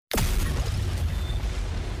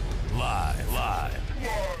Live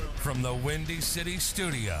from the Windy City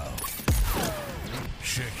Studio,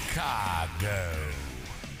 Chicago.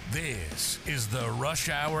 This is the Rush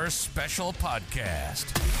Hour Special Podcast.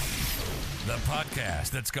 The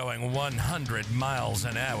podcast that's going 100 miles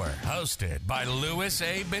an hour, hosted by Louis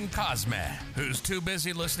A. Bencosme, who's too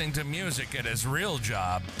busy listening to music at his real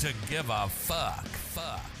job to give a fuck.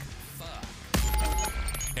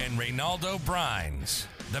 And Reynaldo Brines,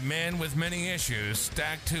 the man with many issues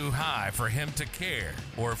stacked too high for him to care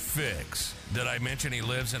or fix. Did I mention he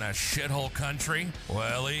lives in a shithole country?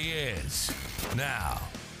 Well, he is. Now,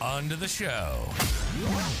 on to the show.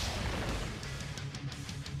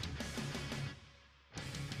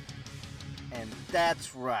 And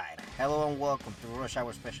that's right. Hello and welcome to Rush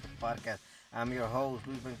Hour Special Podcast. I'm your host,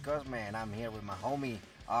 Luis Bencosme, and I'm here with my homie,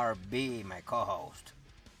 RB, my co-host.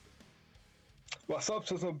 What's up,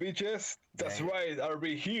 sons of bitches? That's right,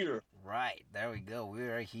 RB here. Right, there we go. We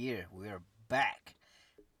are here. We are back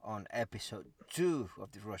on episode 2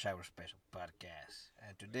 of the Rush Hour Special Podcast.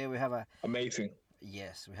 And today we have Amazing.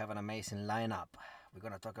 Yes, we have an amazing lineup. We're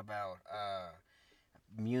going to talk about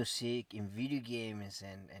music in video games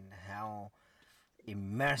and how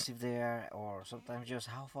immersive they are, or sometimes just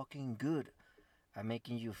how fucking good at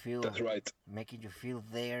making you feel. That's right. Making you feel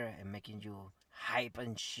there and making you hype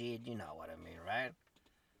and shit. You know what I mean, right?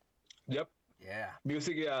 Yep. Yeah.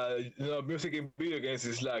 Music, music in video games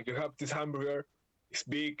is like you have this hamburger. It's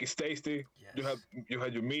big. It's tasty. Yes. You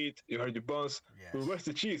have your meat. You have your buns. Yes. But where's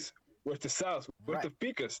the cheese? Where's the sauce? Where's the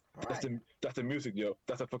pickles? Right. That's the music, yo.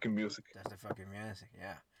 That's the fucking music. That's the fucking music,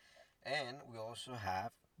 yeah. And we also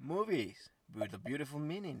have movies with a beautiful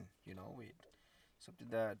meaning, you know, with something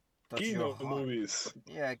that touches your Kino heart. movies.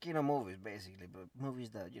 Yeah, kino movies basically, but movies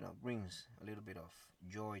that, you know, brings a little bit of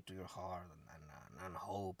joy to your heart and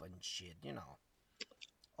hope and shit, you know.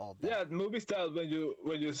 All that. Yeah, movies that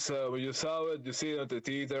when you saw it, you see it at the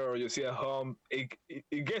theater or you see it at home, it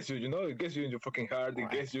gets you, you know, it gets you in your fucking heart. Right.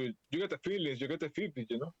 It gets you. You get the feelings. You get the feelings,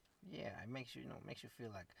 you know. Yeah, it makes you, makes you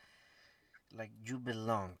feel like you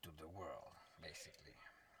belong to the world, basically.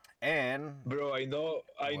 And Bro, I know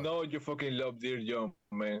you fucking love Dear John,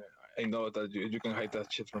 man. I know that you can hide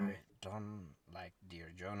that shit from me. I don't like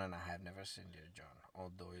Dear John, and I have never seen Dear John,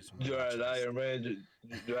 although it's You're a liar, man.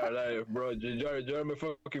 You're a liar, bro. You're my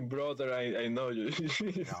fucking brother. I know you.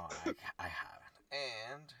 No, I haven't.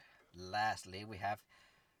 And lastly, we have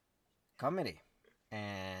comedy,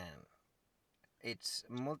 and it's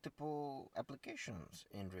multiple applications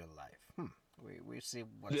in real life. We see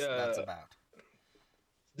what that's about.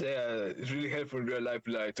 Yeah, it's really helpful in real life,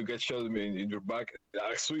 like to get shot in your back.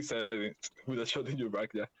 Suicide with a shot in your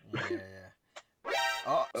back, yeah. Yeah.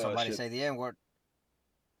 Oh, somebody shit. say the N-word.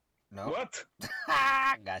 No? What?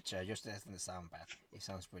 Gotcha. Just testing the sound path. It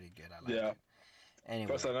sounds pretty good. I like Yeah. it.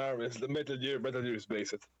 Anyway. First an arm is the Metal Gear is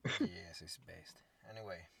based. Yes, it's based.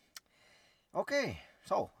 Anyway. Okay,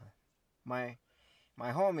 so my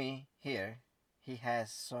homie here, he has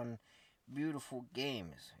some beautiful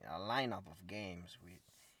games, a lineup of games with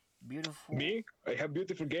beautiful. Me? I have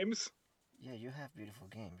beautiful games. Yeah, you have beautiful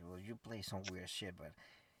games. Well, you play some weird shit, but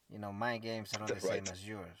you know my games are not That's the same right. as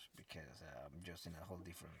yours because I'm just in a whole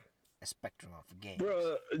different spectrum of games.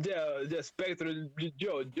 Bro, the Spectrum,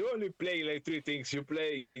 you only play like 3 things. You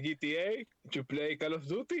play GTA, you play Call of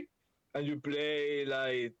Duty, and you play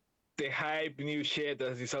like the hype new shit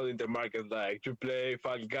that is out in the market. Like you play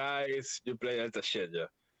Fall Guys, you play all that shit, yeah.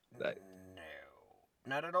 Like, No,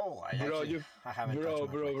 not at all. I haven't bro,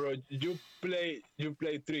 touched my bro, you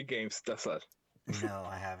play 3 games. That's all. No,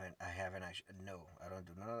 I haven't actually. No, I don't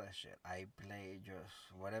do none of that shit. I play just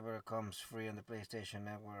whatever comes free on the PlayStation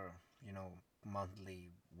Network, you know,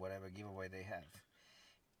 monthly, whatever giveaway they have.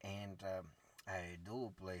 And I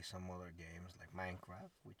do play some other games like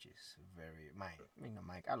Minecraft, which is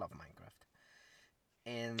I love Minecraft.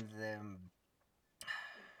 And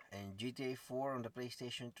GTA 4 on the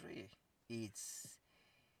PlayStation 3, it's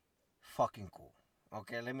fucking cool.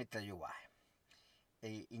 Okay, let me tell you why.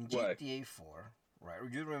 In GTA 4,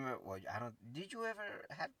 right? You remember? Well, I don't. Did you ever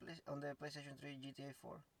have on the PlayStation 3 GTA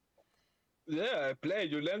 4? Yeah, I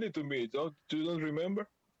played. You lent it to me. You don't remember?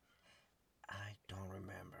 I don't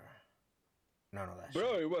remember. None of that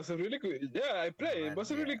Bro, shit. it was a really good. Yeah, I played. It was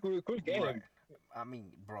a really cool game. Right. I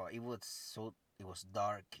mean, bro, it was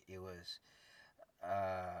dark. It was.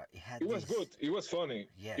 It had. It was good. It was funny.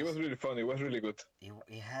 Yes. It was really funny. It was really good.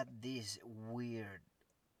 It had this weird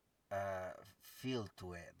feel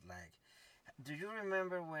to it. Like, do you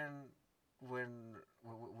remember when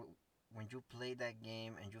you play that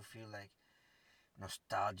game and you feel like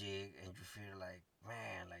nostalgic and you feel like,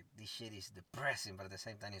 man, like this shit is depressing, but at the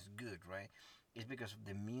same time it's good, right? It's because of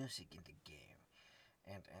the music in the game.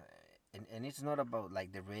 And it's not about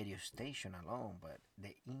like the radio station alone, but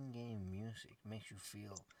the in-game music makes you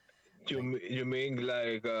feel like You mean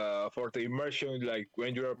like for the immersion, like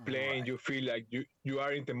when you are playing, right, you feel like you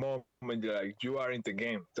are in the moment, like you are in the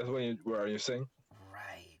game. That's what are you saying?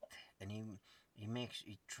 right, and it makes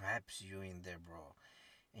it traps you in there, bro.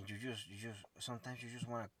 And you just sometimes you just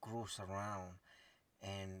want to cruise around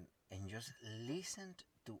and just listen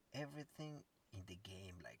to everything in the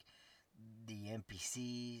game, like the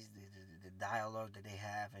NPCs, the dialogue that they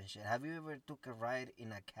have and shit. Have you ever took a ride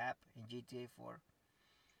in a cab in GTA 4?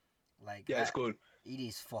 Like Yeah, it's cool. it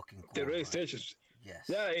is fucking The cool, race right? stations. Yes.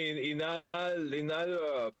 Yeah, in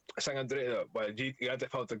all San Andreas, well, Grand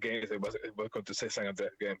Theft Auto games, I was going to say San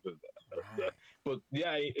Andreas game, Right. but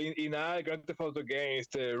yeah, in all Grand Theft Auto games,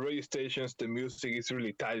 the radio stations, the music is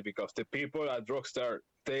really tight because the people at Rockstar,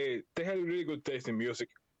 they have really good taste in music.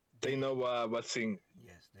 They They know what sing.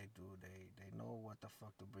 yes, they do. They know what the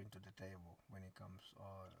fuck to bring to the table when it comes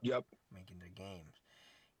Yep. making their games.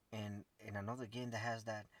 And in another game that has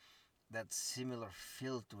that similar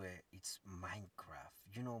feel to it, it's Minecraft.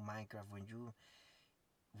 You know Minecraft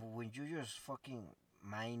when you just fucking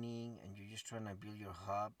mining and you're just trying to build your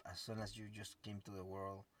hub as soon as you just came to the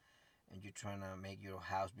world and you're trying to make your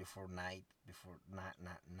house before night, before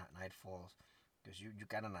night falls, because you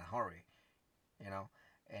got in a hurry, you know,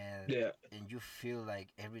 and Yeah. and you feel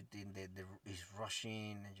like everything that is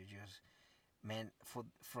rushing, and you just man for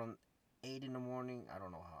from 8 in the morning. I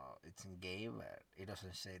don't know how it's in game, but it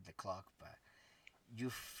doesn't say the clock, but you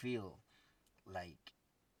feel like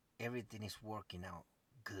everything is working out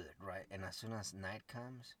good, right? And as soon as night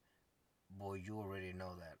comes, boy, you already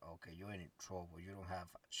know that okay, you're in trouble. You don't have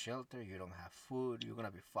shelter, you don't have food, you're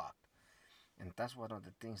gonna be fucked. And that's one of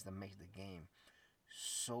the things that makes the game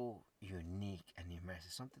so unique and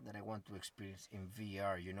immersive. Something that I want to experience in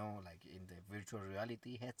VR, like in the virtual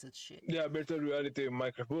reality headset shit. Yeah, virtual reality in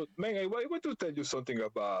Minecraft. But man, I want to tell you something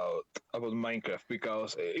about Minecraft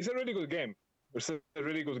because it's a really good game. It's a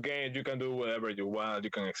really good game. You can do whatever you want. You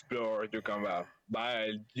can explore. You can Yeah,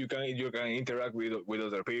 buy. You can interact with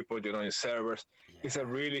other people. In servers. It's a yeah,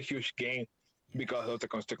 really huge game because yes, of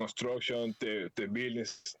the construction, the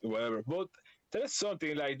buildings, whatever. But there's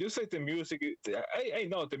something like you said. The music. I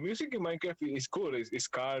know the music in Minecraft is cool. It's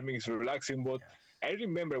calming. It's relaxing. But yes, I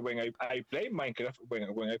remember when I played Minecraft,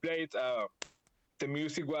 when I played, the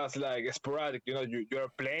music was like sporadic. You're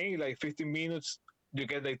playing like 15 minutes, you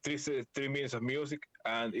get like 3 minutes of music,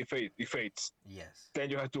 and it fades. yes, Then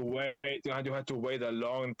you have to wait. You have to wait a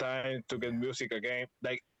long time to get yeah. music again.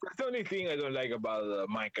 Like that's the only thing I don't like about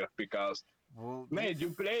Minecraft because Well, man,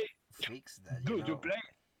 you play, fixed that, dude, you play.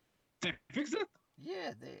 They fix that.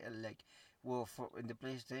 Yeah, they like, well, for in the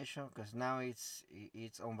PlayStation, because now it's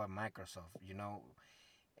owned by Microsoft,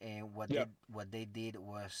 and Yeah. what they did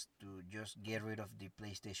was to just get rid of the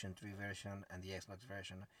PlayStation 3 version and the Xbox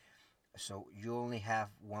version, so you only have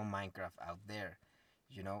one Minecraft out there,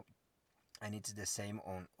 you know, and it's the same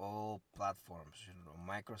on all platforms, No,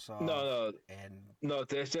 Microsoft no, and no.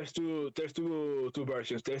 There's two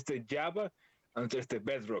versions. There's the Java and there's the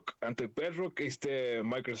Bedrock. And the Bedrock is the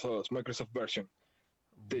Microsoft version.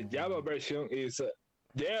 The Java version is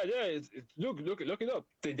yeah. Look it up.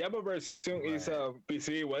 The Java version is right,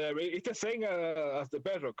 PC, whatever. It's the same as the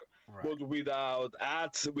Bedrock, right. but without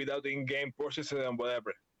ads, without in-game purchases and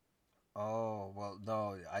whatever. Oh well,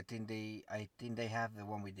 no. I think they have the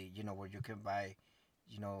one with the where you can buy,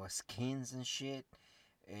 skins and shit.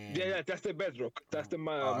 Yeah, And yeah, that's the Bedrock. That's the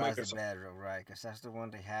oh, that's the Microsoft. better, right? Because that's the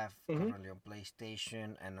one they have Hmm. currently on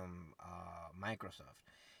PlayStation and on Microsoft,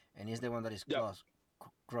 and it's the one that is Yeah,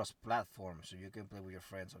 cross platform, so you can play with your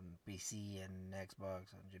friends on PC and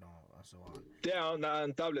Xbox and and so on. yeah,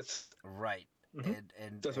 on tablets. Right, Hmm. and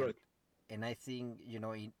and That's and right. and I think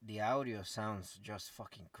the audio sounds just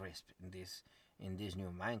fucking crisp in this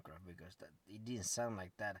new Minecraft because it didn't sound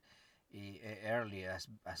like that early as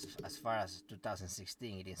far as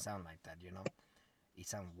 2016. It didn't sound like that. It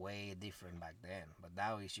sounded way different back then, but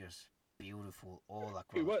now it's just beautiful all It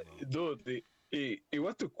across, was, bro. dude. It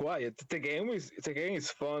was too quiet. The game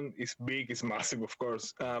is fun. It's big. It's massive, of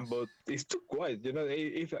course. Yes, But it's too quiet.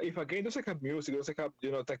 If a game doesn't have music, doesn't have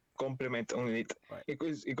that complement on it, right.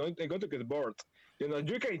 it's going to get bored.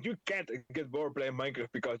 You can't get bored playing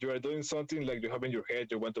Minecraft because you are doing something like you have in your head.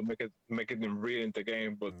 You want to make it in real in the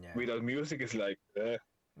game, but Yeah, without music, it's like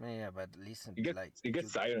yeah, but listen, it gets like it you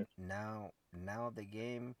gets tiring. now the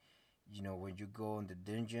game, when you go in the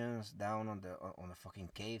dungeons down on the fucking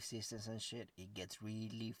cave systems and shit, it gets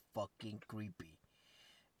really fucking creepy,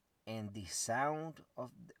 and the sound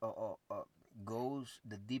goes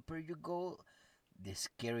the deeper you go, the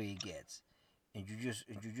scarier it gets. and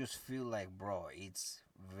you just feel like, bro, it's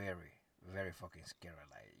very very fucking scary.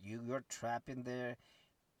 Like you're trapped in there,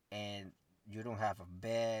 and you don't have a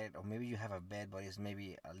bed, or maybe you have a bed, but it's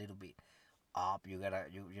maybe a little bit up. You gotta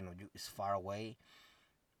it's far away,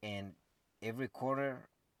 and every corner,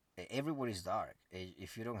 everywhere is dark.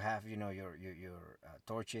 If you don't have your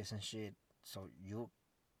torches and shit, so you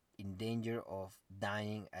in danger of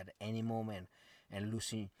dying at any moment and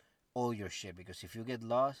losing all your shit, because if you get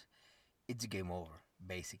lost, it's game over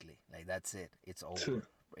basically. Like that's it. It's over.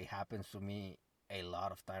 It happens to me a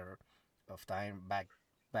lot of time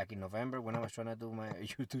back in November when I was trying to do my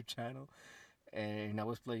YouTube channel, and I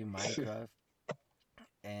was playing Minecraft,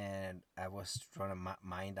 and I was trying to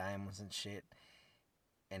mine diamonds and shit,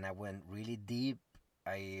 and I went really deep.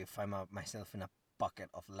 I found myself in a bucket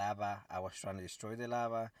of lava. I was trying to destroy the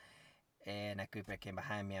lava, and a creeper came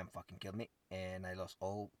behind me and fucking killed me, and I lost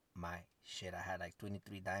all my shit. I had like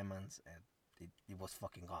 23 diamonds, and it was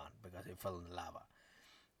fucking gone because it fell in the lava.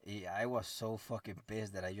 Yeah, I was so fucking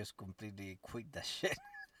pissed that I just completely quit that shit.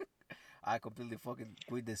 I completely fucking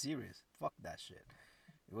quit the series. Fuck that shit.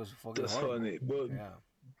 It was fucking That's horrible. funny, but Yeah.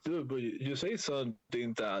 dude, but you say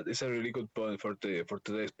something that is a really good point for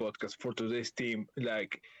today's podcast, for today's team.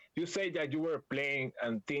 Like you say that you were playing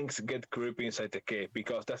and things get creepy inside the cave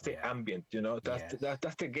because that's the Yeah. ambient, you know. Yes.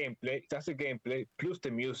 That's the gameplay. That's the gameplay plus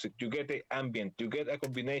the music. You get the ambient. You get a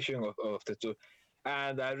combination of the two.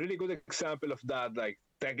 And a really good example of that, like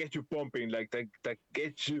that gets you pumping, like that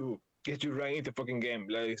gets you right into fucking game,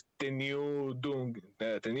 like the new Doom,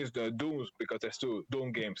 the new Dooms, because there's two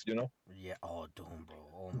Doom games, you know. Yeah. Oh, Doom, bro.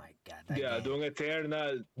 Oh my god, that Yeah, game. Doom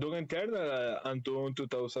Eternal, and Doom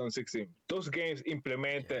 2016. Those games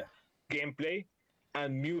implement Yeah. gameplay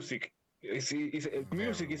and music. Very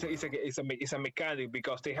Music well. is a mechanic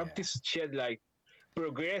because they have Yeah. this shit like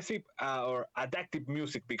progressive or adaptive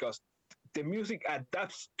music because the music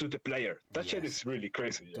adapts to the player. That shit Yes. is really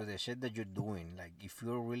crazy. To the shit that you're doing. Like if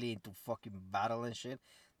you're really into fucking battle and shit,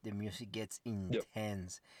 the music gets Yep,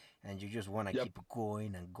 intense, and you just want to yep, keep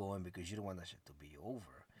going and going because you don't want that shit to be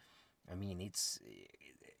over. I mean, it's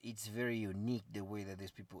very unique the way that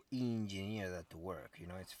these people engineer that to work.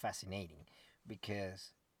 It's fascinating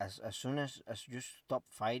because as soon as you stop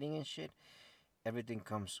fighting and shit, everything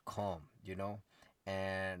comes calm.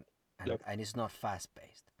 And and yep. and it's not fast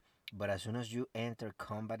paced. But as soon as you enter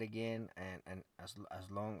combat again, and as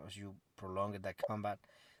long as you prolong that combat,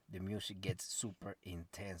 the music gets super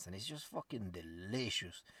intense, and it's just fucking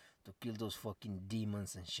delicious to kill those fucking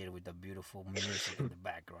demons and shit with the beautiful music in the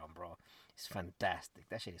background, bro. It's fantastic.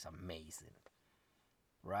 That shit is amazing,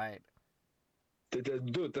 right?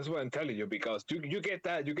 Dude, that's what I'm telling you because you get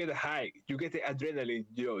a high, you get the adrenaline,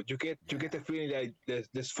 you get the Yeah, feeling like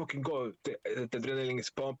this fucking go, the adrenaline is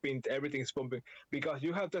pumping, everything is pumping because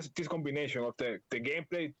you have this combination of the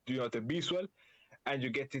gameplay, the visual, and you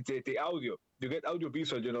get the audio, you get audio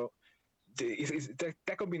visual,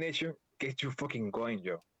 that combination gets you fucking going,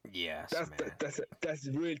 yo. yes, That's that,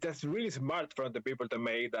 man. that's really smart from the people that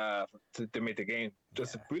made the game.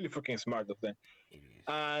 Just Yeah, really fucking smart of them. it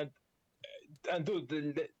is. And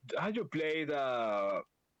dude, how you played a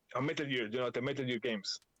Metal Gear? The Metal Gear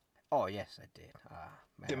games, Oh yes, I did. I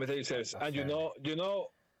the have Metal Gear series, a and fair bit.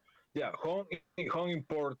 yeah, how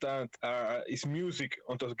important is music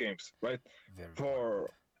on those games, right? Very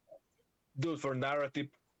important. For for narrative,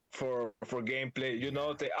 for gameplay, Yeah,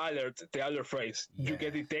 the alert phrase. You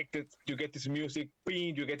get yes. detected, you get this music,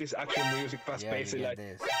 ping, you get this action music, fast Yeah, you paced, get like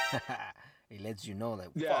this. It lets you know that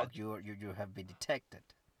yeah, fuck you have been detected.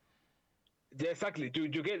 yeah, exactly. You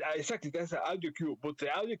get exactly that's the audio cue, but the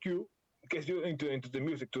audio cue gets you into the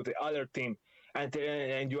music to the other team, and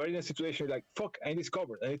you are in a situation like fuck, I need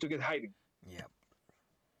cover, I need to get hiding. Yeah.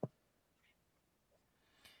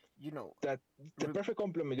 You know, That the re- perfect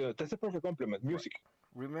complement. That's the perfect complement. right. Music.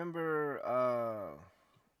 Remember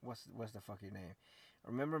what's the fucking name?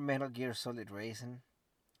 Remember Metal Gear Solid Racing?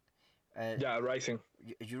 Uh Yeah, Rising.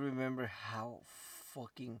 you remember how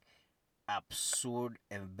fucking absurd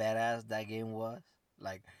and badass that game was?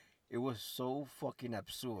 Like it was so fucking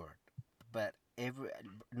absurd. But every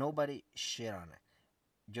nobody shit on it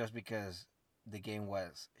just because the game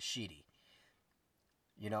was shitty.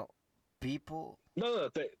 You know, people. No,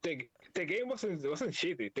 the game wasn't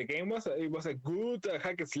shitty. The game was a good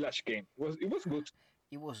hack and slash game. It was good.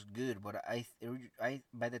 It was good, but I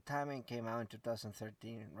by the time it came out in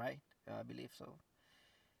 2013, right? I believe so.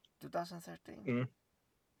 2013? Mm,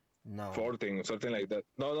 No. 14, something like that.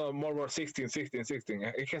 No, more 16, 16, 16.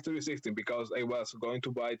 It has to be 16 because I was going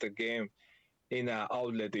to buy the game in an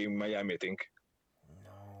outlet in Miami, I think.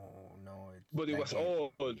 No, no, but it That was game,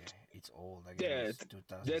 old. yeah, it's old. That game Yeah, is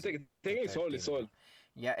yeah, thing is old. 2013, It's bro. old.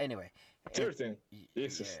 Yeah. Anyway, and 13.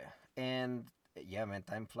 Jesus, yeah, and yeah, man,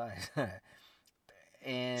 time flies. it's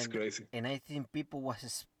and crazy. and I think people was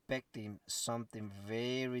expecting something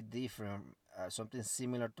very different, something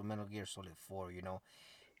similar to Metal Gear Solid 4, you know,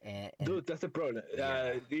 and Dude, that's the problem.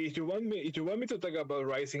 yeah, If you want me to talk about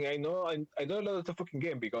Rising, I know a lot of the fucking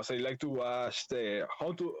game because I like to watch the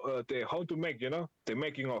how to make, the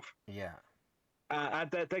making of. yeah,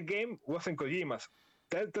 And that game wasn't Kojima's.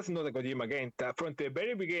 That's not a Kojima game. From the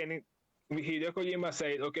very beginning, Hideo Kojima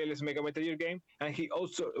said, "Okay, let's make a Metal Gear game," and he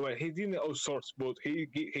didn't outsource, but he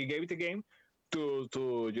gave the game to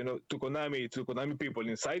Konami people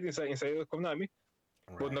inside of Konami,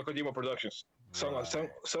 but right, not Kojima Productions. right.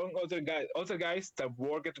 Some other guys that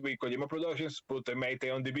worked with Kojima Productions, but they made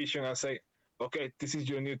their own division and say, "Okay, this is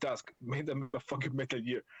your new task. Make them a fucking Metal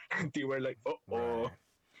Gear." And they were like, "Oh, Right.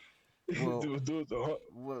 Well, dude,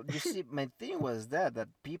 well, you see, my thing was that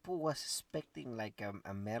people was expecting like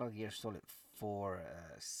a Metal Gear Solid 4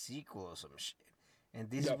 sequel or some shit, and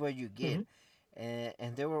this is yeah." what you get, Mm-hmm.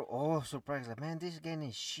 and they were all surprised, like, man, this game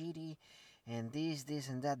is shitty, and this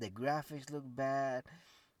and that. The graphics look bad,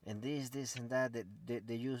 and this and that.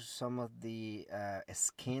 They use some of the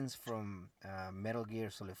skins from Metal Gear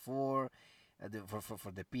Solid 4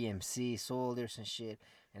 for the PMC soldiers and shit,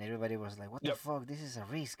 and everybody was like, "What the Yep. fuck? This is a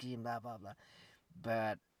reskin, blah blah blah."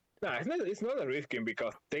 But Nah, it's not a risk game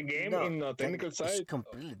because the game no, in the technical it's side,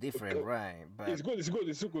 completely different, okay, right? But it's good, it's good,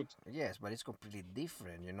 it's so good. yes, but it's completely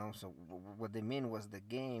different, you know. So what they mean was the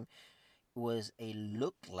game was a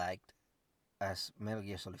look like as Metal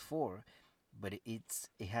Gear Solid 4, but it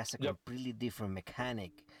has a Yep, completely different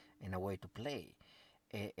mechanic and a way to play.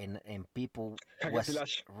 And people hack and was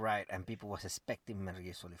slash. right, and people was expecting Metal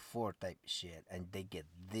Gear Solid 4 type shit, and they get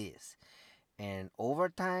this. And over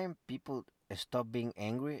time, people stopped being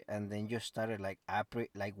angry, and then just started like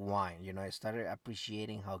like wine, you know. I started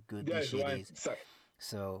appreciating how good Yeah, this it's shit one. is.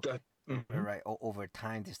 So That, mhm. right, over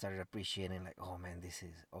time, they started appreciating like, oh man, this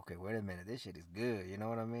is okay. Wait a minute, this shit is good. You know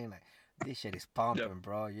what I mean? Like this shit is Yep, pumping,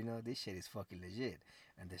 bro. You know, this shit is fucking legit,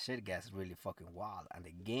 and the shit gets really fucking wild, and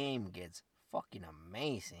the game gets fucking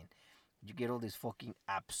amazing. You get all this fucking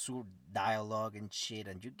absurd dialogue and shit,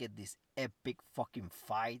 and you get these epic fucking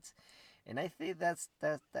fights, and I think that's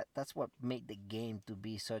what made the game to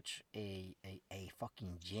be such a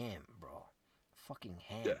fucking gem, bro. Fucking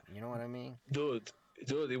ham. yeah, You know what I mean? dude,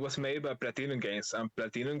 dude, it was made by Platinum Games, and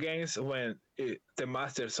Platinum Games the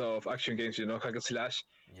masters of action games, hack and slash.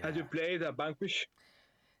 Have you Yeah. played a Vanquish?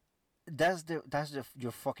 That's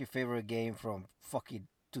your fucking favorite game from fucking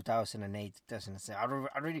 2008, 2007.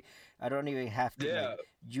 I don't even have to like Yeah,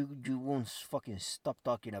 you won't fucking stop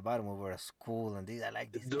talking about it when we were at school and this. I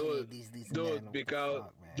like this dude, game, this and that. dude, And what the because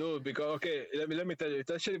fuck, man? okay, let me tell you,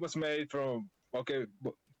 that shit was made from the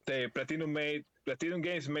Platinum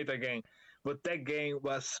Games made a game, but that game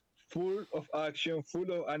was full of action, full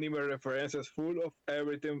of anime references, full of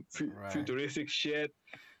everything Right. futuristic shit.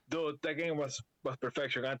 Dude, that game was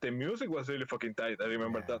perfection, and the music was really fucking tight. I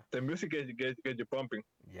remember Yeah. that the music get you pumping.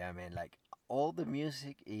 Yeah, man. Like all the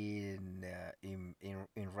music in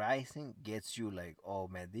Rising gets you like, oh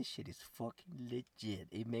man, this shit is fucking legit.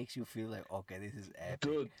 It makes you feel like, okay, this is epic.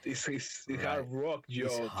 Dude, it's hard Right. rock, It's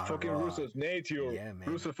yo. hard Fucking rock. Russo's nature, Yeah, man.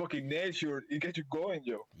 Russo's fucking nature. It gets you going,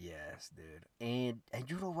 yo. Yes, dude. And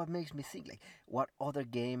you know what makes me think like what other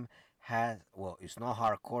game has well, it's not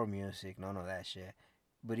hardcore music, none of that shit.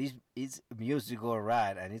 But it's musical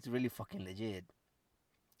right and it's really fucking legit.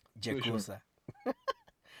 Which one? Yakuza.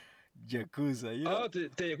 Yakuza, you know? Oh, the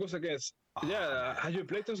Yakuza games. Oh Yeah, have you man.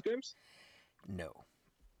 played those games? No.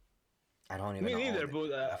 I don't even Me know all neither, the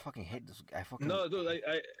but I fucking hate this I fucking no, dude.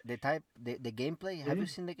 the gameplay. Have you Mhm.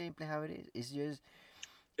 seen the gameplay how it is? It's just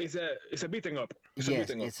It's a beating up. It's a yes,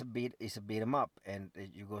 beating up. it's a beat 'em up, and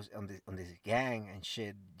you go on this gang and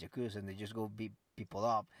shit, Yakuza, and they just go beat people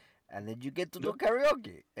up, and then you get to do Yep.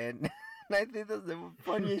 karaoke, and I think that's the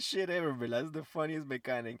funniest shit ever, man. That's the funniest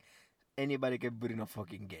mechanic anybody can put in a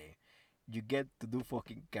fucking game. You get to do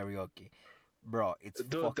fucking karaoke, bro. It's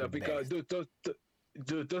Dude, fucking because best.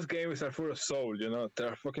 dude, those games are full of soul.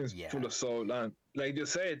 They're fucking Yeah, full of soul. And like you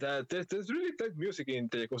say, that there's really good music in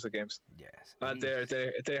the Yakuza games. yes, it And is.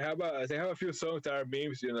 they have a few songs that are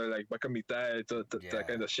memes. Like Bakamitai, that Yeah,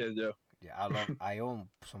 kind of shit, yo. yeah. I own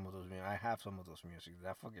some of those. I have some of those music.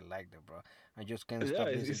 I fucking like them, bro. I just can't Yeah, stop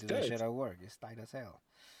listening it's to that shit tight. at work. It's tight as hell.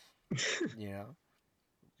 You know.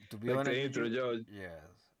 To be Like the honest with intro, you, yo.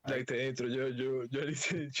 yes. Like the intro, you're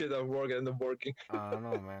listening shit at work and I'm working. I don't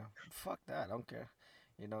know, man. Fuck that. I don't care.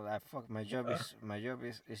 You know, I fuck my job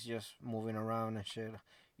is is just moving around and shit.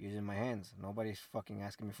 using my hands. Nobody's fucking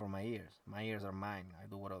asking me for my ears. My ears are mine. I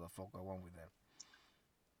do whatever the fuck I want with them.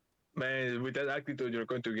 Man, with that attitude, you're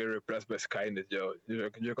going to get replaced by Skynet, Joe. You're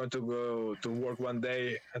going to go to work one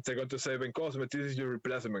day and they're going to say, Ben Cosme, this is your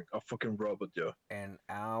replacement. A fucking robot, Joe. And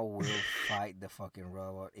I will fight the fucking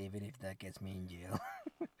robot, even if that gets me in jail.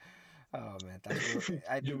 Oh man,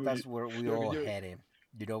 I think that's where we all heading.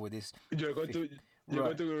 You know, with this. You're going to you're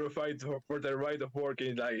going to fight for the right of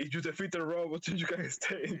working. Like, if you defeat the robot, you can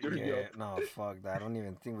stay in your job. No, fuck that. I don't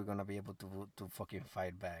even think we're gonna be able to fucking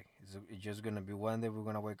fight back. It's just gonna be one day we're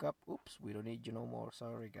gonna wake up. Oops, we don't need you no more.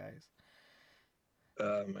 Sorry, guys.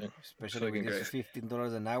 Man. Especially with this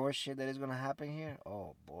 $15 an hour shit that is gonna happen here.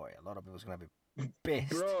 Oh boy, a lot of people's gonna be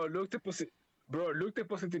pissed. Bro, look the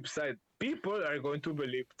positive side. People are going to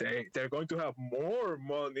believe they're going to have more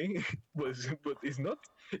money, but it's not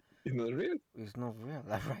real. It's not real.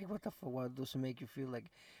 Like, right? What the fuck? What does it make you feel like?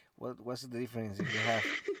 What's the difference if you have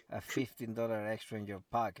a $15 extra in your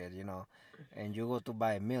pocket, you know, and you go to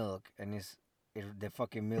buy milk and the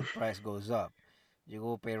fucking milk price goes up. You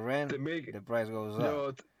go pay rent, the price goes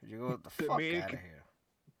up. You go the fuck out of here.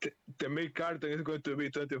 The milk carton is going to be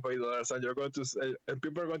 $25, and you're going to say, and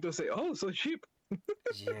people are going to say, "Oh, so cheap."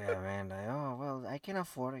 Yeah, man. Like, oh well, I can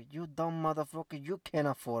afford it. You dumb motherfucker, you can't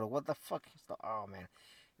afford it. What the fuck is the? Oh man,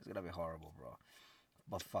 it's gonna be horrible, bro.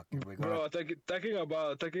 But fuck it, we're gonna.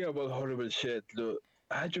 Bro, talking about horrible shit, dude.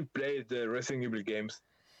 Had you played the Resident Evil games?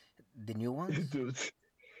 The new ones? Dude.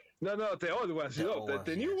 No, the old ones.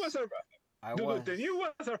 The new ones are. The new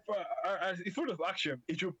ones are full of action.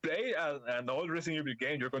 If you play an old Resident Evil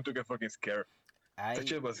game, you're going to get fucking scared. That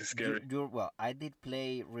shit was scary. Well, I did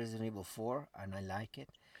play Resident Evil 4, and I like it.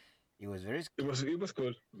 It was very scary. It was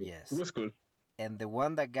cool. Yes. It was cool. And the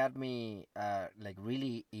one that got me like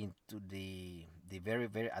really into the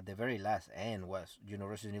very last end was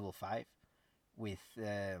Resident Evil 5 with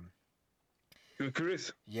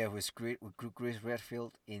Chris. Yeah, with Chris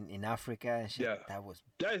Redfield in Africa and shit. Yeah. That was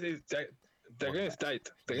the game is tight.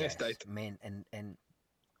 The game is tight. Man, and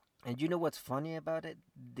you know what's funny about it?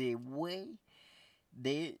 The way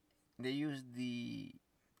they use the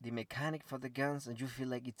mechanic for the guns, and you feel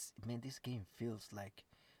like this game feels like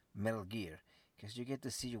Metal Gear, because you get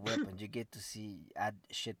to see your weapon, you get to add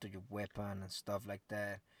shit to your weapon and stuff like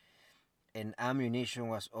that, and ammunition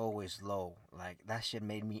was always low. Like, that shit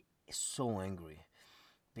made me so angry,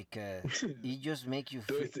 because it just make you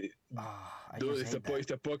feel. It's a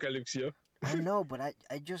post-apocalypse, yo. I know, but I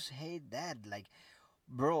just hate that. Like,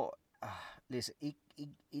 bro, listen,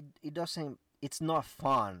 it doesn't. It's not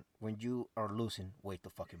fun when you are losing way too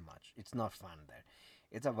fucking much. It's not fun there.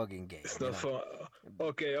 It's a fucking game. It's not fun.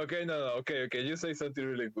 Okay, no, okay. You say something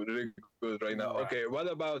really good right now. Right. Okay, what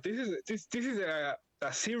about this is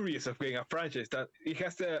a series of game, a franchise that it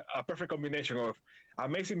has a perfect combination of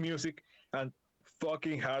amazing music and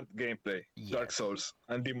fucking hard gameplay. Yes. Dark Souls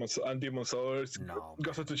and Demon Souls. No,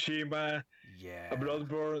 Ghost of Tsushima. Yeah.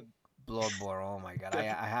 Bloodborne. Oh my god, I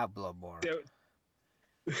have Bloodborne.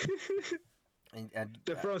 And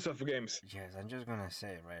the front of games. Yes, I'm just gonna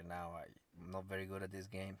say it right now. I'm not very good at this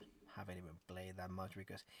game. Haven't even played that much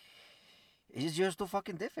because it's just too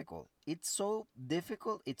fucking difficult. It's so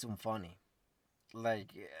difficult, it's unfunny.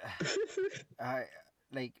 Like,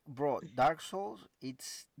 bro, Dark Souls,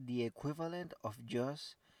 it's the equivalent of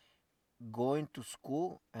just going to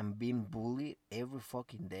school and being bullied every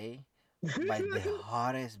fucking day by the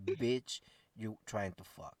hottest bitch you trying to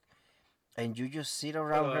fuck. And you just sit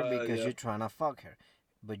around her because you're trying to fuck her.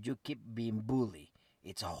 But you keep being bullied.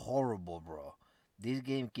 It's horrible, bro. This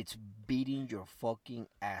game keeps beating your fucking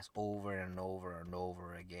ass over and over and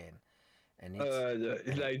over again. And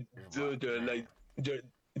it's like, dude,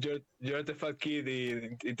 you're the fat kid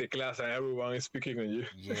in the class and everyone is speaking on you.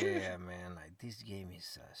 Yeah, man. Like, this game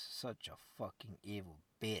is such a fucking evil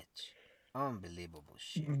bitch. Unbelievable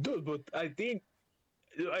shit. Dude, but I think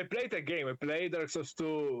I played a game. I played Dark Souls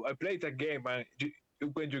 2. I played a game, and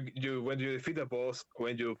when you defeat a boss,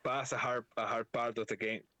 when you pass a hard part of the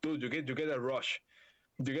game, dude, you get a rush.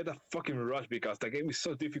 You get a fucking rush because the game is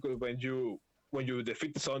so difficult when you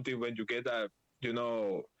defeat something, when you get a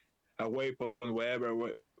weapon, whatever.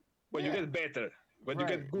 When you get better, when you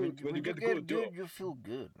get good, when you get good, you feel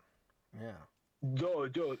good. Yeah. Yo,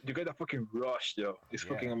 you get a fucking rush, yo. It's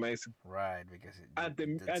fucking amazing. Right, because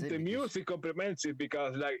the music complements it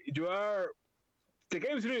because like the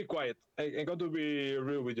game is really quiet. I'm going to be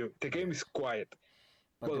real with you. The game is quiet,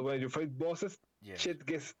 but when you fight bosses, shit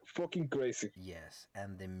gets fucking crazy. Yes,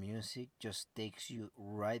 and the music just takes you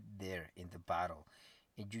right there in the battle,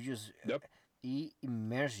 and you just it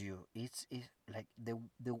immerse you. It's like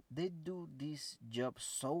they do this job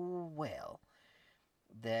so well.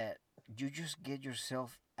 that you just get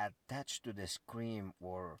yourself attached to the screen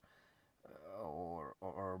or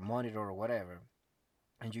monitor or whatever,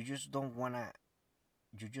 and you just don't wanna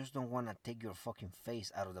take your fucking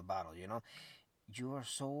face out of the bottle. You know, you are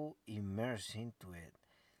so immersed into it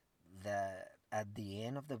that at the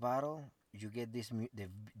end of the battle you get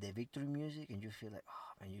the victory music and you feel like,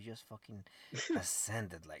 oh man, you just fucking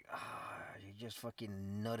ascended, like, you just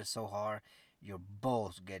fucking notice so hard your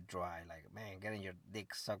balls get dry, like, man, getting your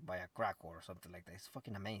dick sucked by a cracker or something like that. It's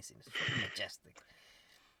fucking amazing, it's fucking majestic,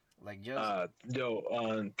 like, just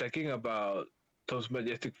Talking about those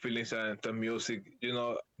majestic feelings and the music,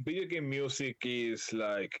 video game music is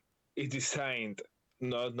like it's designed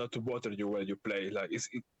not to bother you while you play. Like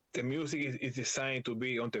the music is designed to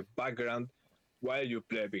be on the background while you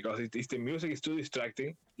play because if the music is too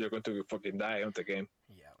distracting, you're going to fucking die on the game.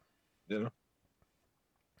 yeah, You know,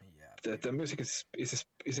 yeah, the music is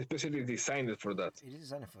especially designed for that. it is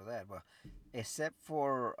designed for that, but except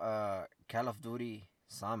for Call of Duty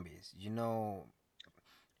Zombies, you know,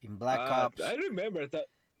 in Black I Ops. remember that.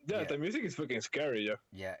 Yeah, Yeah, the music is fucking scary. Yeah.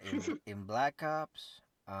 yeah, in Black Ops,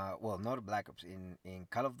 well, not Black Ops, in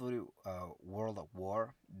Call of Duty, World of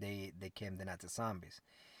War, they came the Nazi zombies,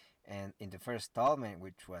 and in the first installment,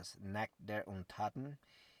 which was Nacht der Untaten,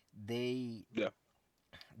 they Yeah.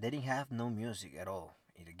 they didn't have no music at all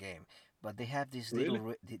in the game, but they have this little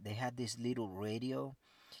Really? they had this little radio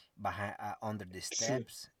behind, under the See.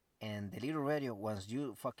 steps, and the little radio, once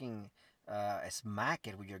you fucking smack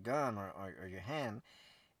it with your gun or your hand,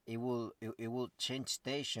 it will change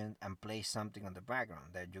station and play something on the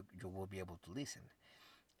background that you will be able to listen.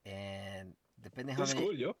 And depending how That's many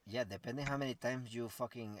cool, yo. yeah, depending how many times you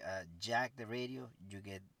fucking jack the radio, you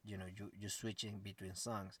get, you switching between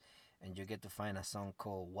songs, and you get to find a song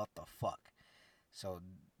called What the Fuck. So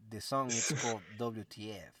the song it's called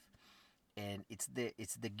WTF, and it's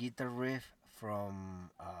the guitar riff from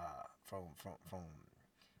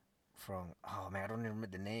oh man, I don't remember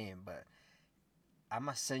the name, but I'm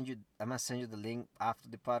gonna send you the link after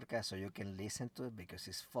the podcast so you can listen to it because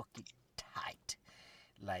it's fucking tight.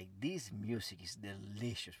 Like, this music is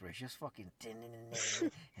delicious, bro. It's just fucking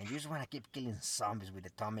and you just wanna keep killing zombies with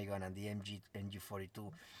the Tommy gun and the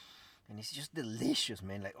MG42, and it's just delicious,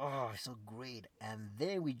 man. Like, oh, it's so great. And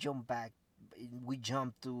then we jump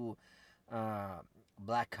to uh,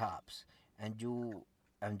 Black Ops, and you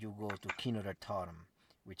go to Kino der Totem,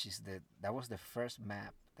 which is that was the first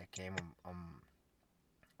map that came on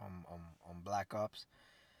Black Ops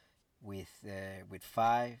with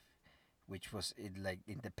five, which was it, like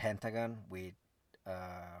in the Pentagon with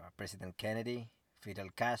President Kennedy, Fidel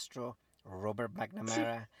Castro, Robert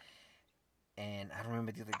McNamara, and I don't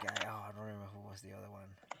remember the other guy. Oh, I don't remember who was the other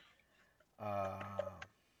one.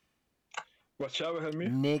 What Chavez and me?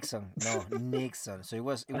 Nixon. No, Nixon. So it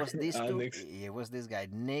was these two. Next. It was this guy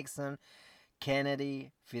Nixon,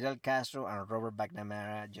 Kennedy, Fidel Castro, and Robert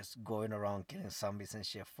McNamara just going around killing zombies and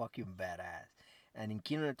shit. Fucking badass. And in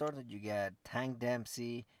Kino Torta, you got Tank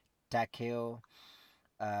Dempsey, Takeo,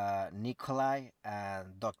 Nikolai,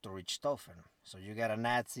 and Dr. Richthofen. So you got a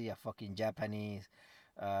Nazi, a fucking Japanese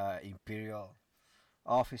Imperial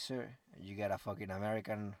officer, you got a fucking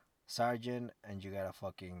American sergeant, and you got a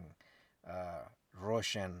fucking uh,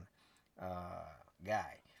 Russian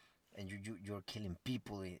guy. And you're killing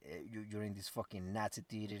people. You're in this fucking Nazi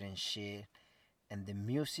theater and shit. And the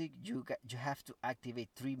music, you have to activate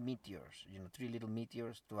three meteors. Three little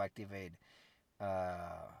meteors to activate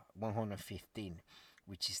 115,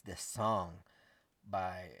 which is the song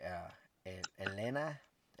by Elena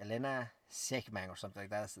Segman or something like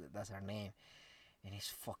that. That's her name, and it's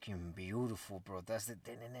fucking beautiful, bro. That's the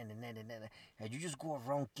and you just go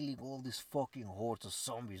around killing all these fucking hordes of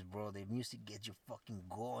zombies, bro. The music gets you fucking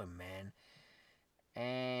going, man.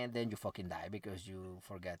 And then you fucking die because you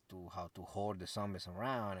forgot to how to hoard the zombies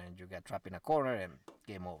around, and you got trapped in a corner, and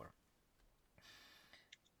game over.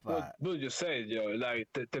 But But dude, you said, like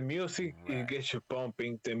the music, it right. gets you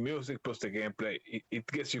pumping. The music plus the gameplay, it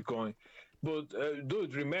gets you going. But dude, do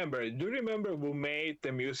you remember who made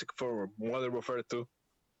the music for Modern Warfare 2?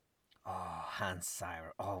 Oh, Hans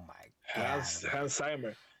Zimmer. Oh my Hans god, man. Hans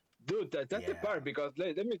Zimmer. Dude, that's the Yeah. part because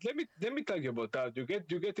let me tell you about that. You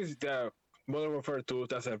get this Modern Warfare 2.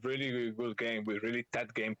 That's a really good game with really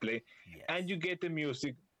tight gameplay, Yes. and you get the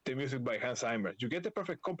music by Hans Zimmer. You get the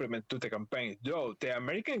perfect complement to the campaign. Yo, the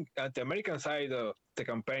American side of the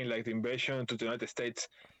campaign, like the invasion to the United States,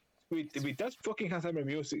 with It's with that fucking Hans Zimmer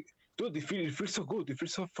music, dude, it feels so good. It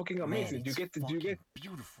feels so fucking man, amazing. You it's get fucking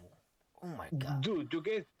beautiful. Oh my god. dude, you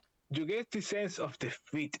get you get the sense of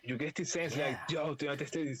defeat. You get the sense like, Yeah. yo, the United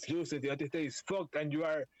States is losing, the United States is fucked, and you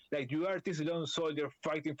are this lone soldier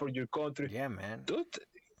fighting for your country. Yeah, man. Dude,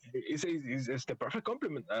 it's the perfect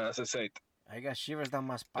compliment, as I said. I got shivers down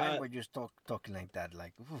my spine Uh, when you talking like that.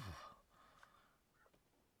 Like, oof.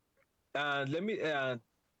 and let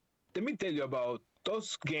me tell you about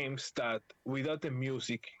those games that without the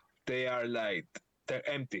music they are like they're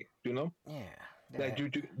empty. Yeah. Like you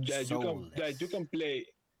can play.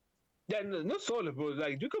 Yeah, no, not solo, but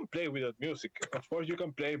like you can play without music. Of course, you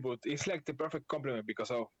can play, but it's like the perfect complement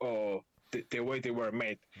because of the way they were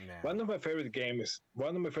made. Yeah. One of my favorite games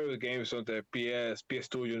on the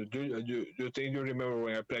PS2. You think you remember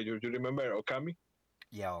when I played? You remember Okami?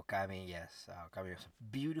 Yeah, Okami, yes. Okami was a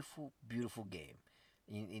beautiful, beautiful game.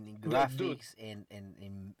 In Yeah, dude, graphics and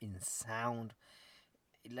in sound.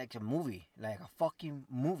 Like a movie. Like a fucking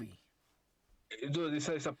movie. dude, it's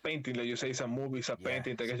a painting. Like you say, it's a movie, it's a Yeah,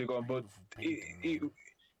 painting. I it's guess a you go, but beautiful it, painting, it, man.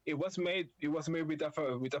 it was made with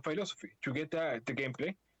a philosophy. You get the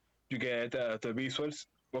gameplay, you get the visuals.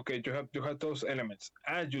 Okay, you have those elements,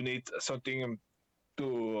 and you need something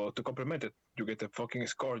to complement it. You get the fucking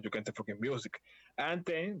score, you get the fucking music, and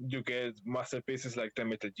then you get masterpieces like the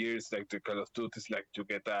Metal Gears, like the Call of Duties, like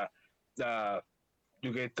the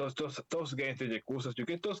you get those games, the Yakuza, you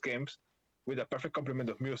get those games with a perfect complement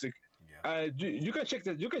of music. Yeah. You can check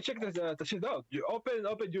that. You can check the shit out. You open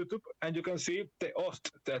YouTube and you can see the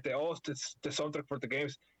the soundtrack for the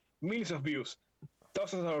games, millions of views,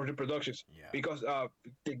 thousands of reproductions. Yeah. Because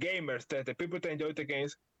the gamers, the people that enjoy the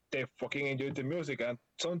games, they fucking enjoy the music, and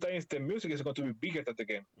sometimes the music is going to be bigger than the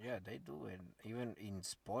game. Yeah, they do. And even in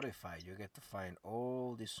Spotify, you get to find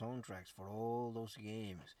all the soundtracks for all those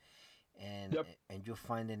games. And Yep. and you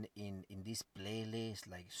find it in this playlist,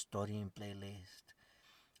 like studying playlist,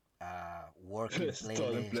 working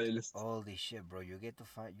Stolen playlist, playlist. all this shit, bro. You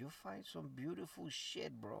find some beautiful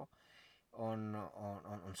shit, bro, on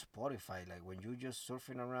Spotify. Like when you just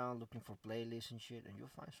surfing around looking for playlists and shit, and you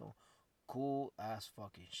find some cool ass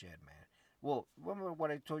fucking shit, man. Well, remember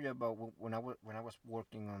what I told you about when I was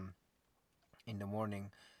working on in the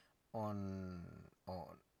morning on on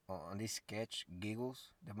on this sketch Giggles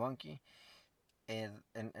the monkey, and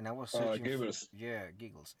I was searching for, Givers. yeah,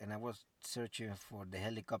 Giggles, and I was searching for the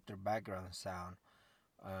helicopter background sound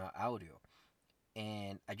audio,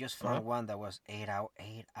 and I just Uh-huh. found one that was 8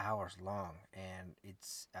 hours long, and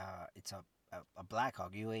it's a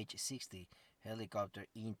Blackhawk UH-60 helicopter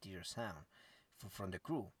interior sound from the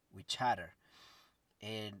crew with chatter,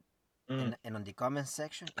 and Mm. and on the comment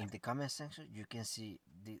section, in the comment section, you can see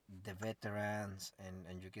the veterans,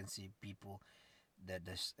 and you can see people that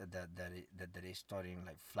is studying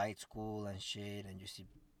like flight school and shit, and you see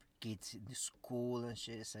kids in the school and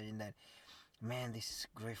shit saying that, man, this is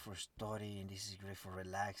great for studying, this is great for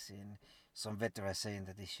relaxing. Some veterans saying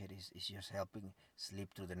that this shit is just helping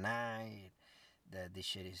sleep through the night. That this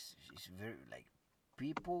shit is very like,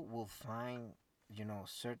 people will find,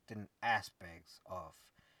 certain aspects uh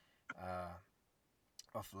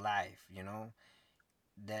of life,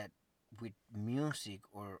 that with music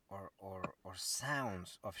or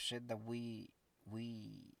sounds of shit that we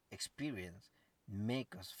experience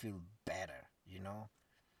make us feel better.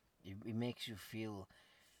 It makes you feel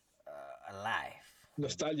alive.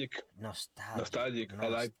 Nostalgic. Nostalgic. Nostalgic. I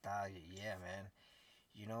like. Nostalgic, yeah, man.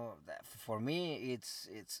 That for me, it's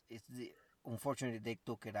the unfortunately they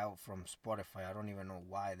took it out from Spotify. I don't even know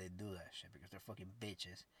why they do that shit, because they're fucking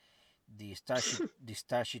bitches. The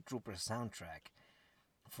Starship Troopers soundtrack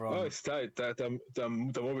Oh, from, it's tight. The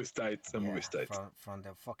movie's tight. The yeah, movie's tight. from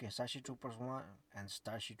the fucking Starship Troopers 1 and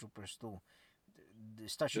Starship Troopers 2. The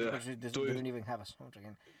Starship Yeah. Troopers Two, didn't even have a soundtrack,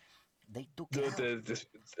 and they took it Dude, out. the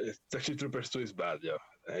Taxi Troopers 2 is bad, yeah.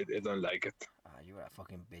 I don't like it. You are a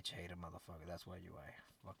fucking bitch hater, motherfucker. That's why you are.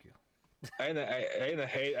 Fuck you. I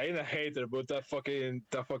ain't a hater, but that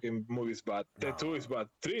fucking movie is bad. The No. 2 is bad.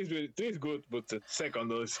 3 is good, but the second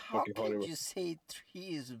though is How fucking can horrible. you say 3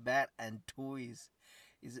 is bad and 2 is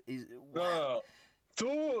No, what?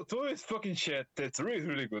 no, no. 2 is fucking shit. The 3 is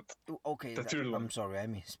really good. Okay, The third one. I'm sorry, I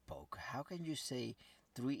misspoke. How can you say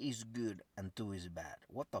 3 is good and 2 is bad?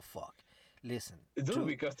 What the fuck? Listen, Dude, 2.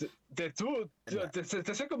 because No.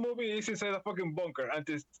 the second movie is inside a fucking bunker, and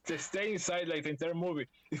they stay inside like the entire movie.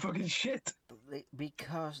 It's fucking shit.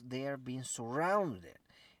 Because they are being surrounded,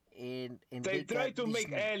 and They try got to this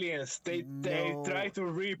make aliens. They no, try to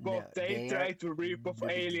rip no, off. They they are try to rip off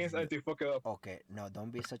aliens, and they fuck it up. okay. No,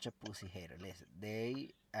 don't be such a pussy hater. Listen, they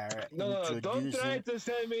are No, don't try introducing to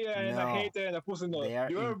sell me a no, hater and a pussy. No, they are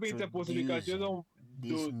you are being a pussy because introducing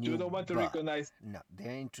this you new don't want to bug. recognize. No, they're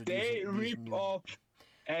They introducing this rip new off.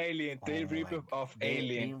 Alien, they Oh rip my! off They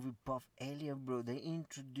Alien. rip off Alien, bro. They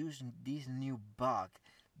introduce this new bug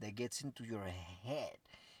that gets into your head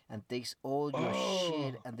and takes all your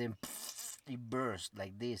shit, Oh, and then it bursts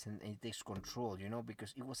like this, and it takes control. You know,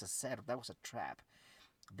 because it was a setup. That was a trap.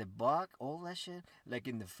 The bug, all that shit, like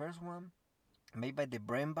in the first one, made by the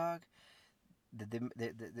brain bug.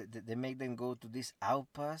 They make them go to this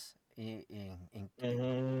outpost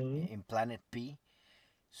mm-hmm. in Planet P.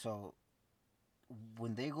 So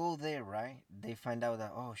when they go there, right, they find out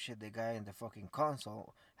that, oh shit, the guy in the fucking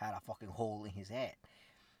console had a fucking hole in his head.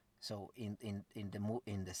 So in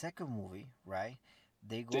the second movie, right,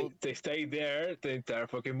 they go They stay there the entire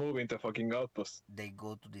fucking movie in the fucking outpost. they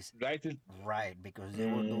go to this, Right? right, because they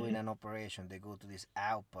were doing Mm, an operation. They go to this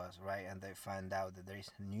outpost, right, and they find out that there is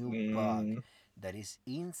a new bug mm, that is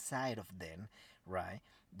inside of them, right,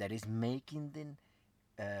 that is making them,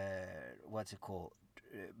 what's it called,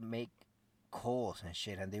 make calls and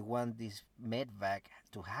shit, and they want this medvac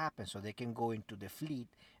to happen so they can go into the fleet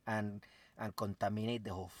and contaminate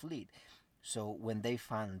the whole fleet. So when they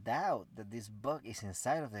found out that this bug is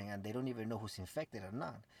inside of them and they don't even know who's infected or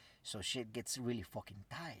not, so shit gets really fucking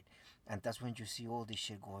tight, and that's when you see all this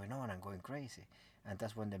shit going on and going crazy. And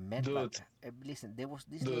that's when the medvac. dude, Listen, there was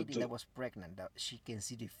this dude, lady that dude. was pregnant. That she can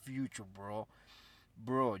see the future, bro.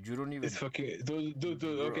 Bro, you don't It's even, fucking dude. bro.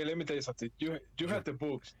 Okay, let me tell you something. You You're had the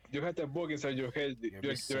books. You had the book inside your head. you're being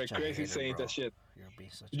You're such a crazy hater, saying bro. that shit. You're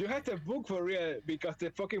being such a You had hater. the book for real because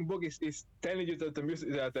the fucking book is telling you that the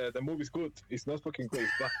music that the movie's good. It's not fucking great.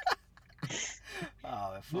 But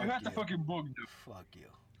Oh, you fuck had the you. fucking book, dude. Fuck you.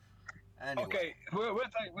 Anyway, Okay,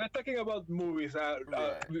 we're talking about movies. right,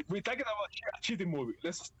 We're talking about cheating movie.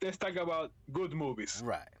 Let's talk about good movies,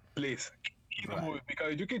 right, please. Keep the right. movie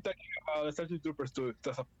because you keep talking about Starship Troopers 2.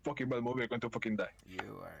 That's a fucking bad movie. You're going to fucking die.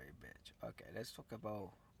 You are a bitch. Okay, let's talk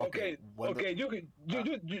about. Okay, Okay, when the okay.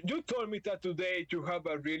 uh, You told me that today you have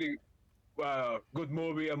a really good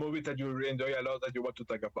movie, a movie that you enjoy a lot that you want to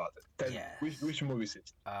talk about it. Tell me yes, which movie is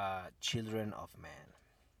it? Children of Man.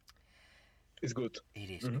 It's good. It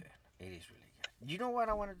is Hmm. good. It is really good. You know what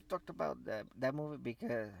I wanted to talk about that movie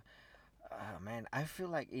because, man, I feel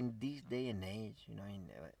like in this day and age, you know,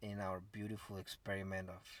 in our beautiful experiment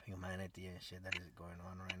of humanity and shit that is going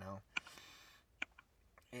on right now,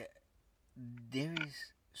 eh, there is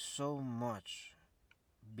so much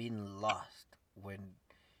being lost when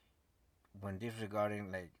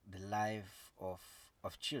disregarding like the life of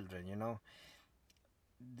children. You know,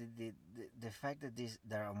 the fact that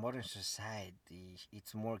there are modern society,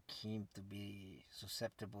 it's more keen to be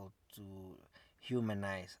susceptible to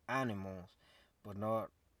humanize animals, but not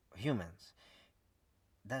humans.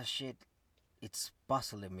 That shit, it's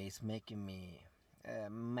puzzling me. It's making me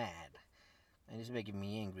mad, and it's making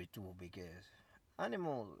me angry too because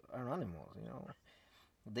animals are animals. You know,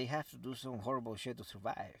 they have to do some horrible shit to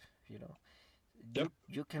survive. You know, Yep.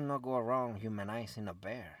 you cannot go around humanizing a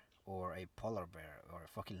bear or a polar bear or a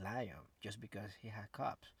fucking lion just because he had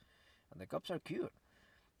cubs. And the cubs are cute,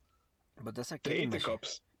 but that's a They killing eat the machine.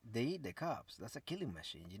 cops. They eat the cubs. That's a killing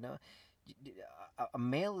machine. You know, a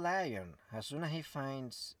male lion, as soon as he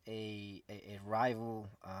finds a rival,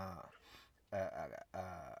 a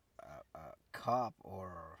cub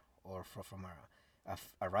from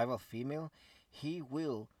a rival female, he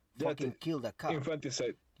will That fucking kill the cub.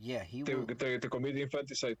 infanticide. Yeah, he will. They commit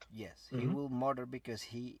infanticide. Yes, he Hmm. will murder because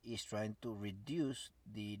he is trying to reduce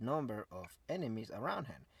the number of enemies around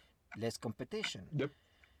him, less competition. Yep.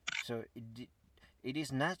 So it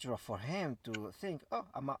is natural for him to think, oh,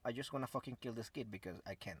 I just gonna fucking kill this kid because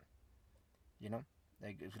I can. You know,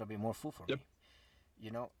 like it's gonna be more food for Yep. me.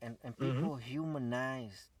 You know, and Hmm. people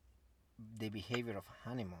humanize the behavior of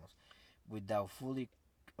animals without fully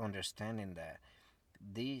understanding that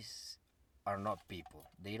these are not people.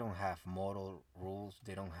 They don't have moral rules.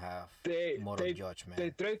 They don't have They moral they judgment. they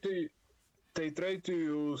try to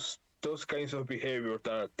use those kinds of behavior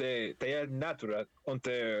that they are natural on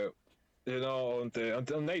the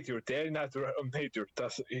on nature. They are natural on nature.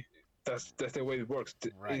 That's the way it works.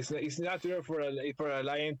 Right. It's natural for a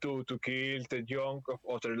lion to kill the young of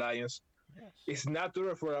other lions. Yes. It's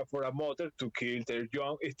natural for a mother to kill their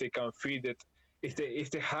young if they can feed it. If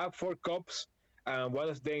they have four cubs and one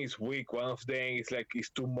of them is weak, one of them is like is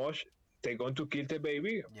too much, they're going to kill the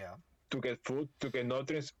baby Yeah. to get food, to get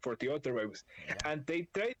nutrients for the other babies. Yeah. And they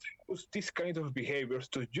try to use these kind of behaviors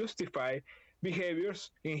to justify behaviors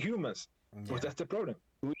in humans. Yeah. But that's the problem.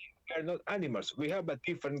 We are not animals. We have a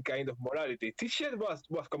different kind of morality. This shit was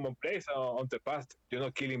commonplace on the past.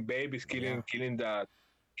 Killing babies, Yeah. killing the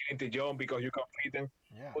young because you can feed them.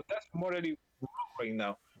 Yeah. But that's morally wrong right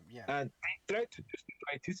now. Yeah. and they try to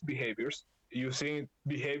justify these behaviors using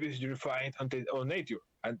behaviors you find on nature,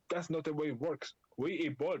 and that's not the way it works. We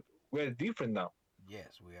evolved. We're different now.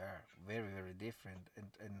 Yes, we are very, very different,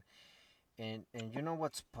 and you know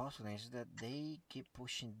what's puzzling is that they keep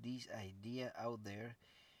pushing this idea out there,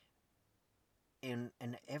 and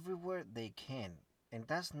everywhere they can, and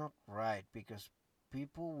that's not right because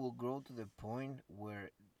people will grow to the point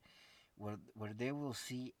where they will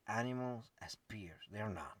see animals as peers. They're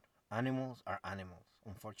not. Animals are animals.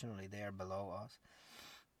 Unfortunately, they are below us.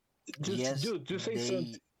 Just Yes, dude, you say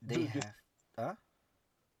something. they Dude, just have. Huh?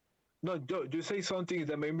 no, dude, you say something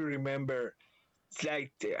that made me remember. It's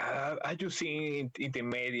like I just seen in the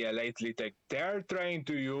media lately that they are trying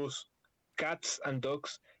to use cats and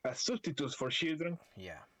dogs as substitutes for children.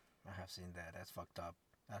 Yeah, I have seen that. That's fucked up.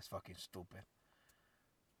 That's fucking stupid.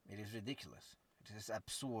 It is ridiculous. It is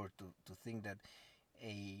absurd to think that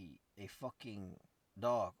a fucking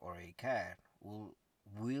dog or a cat will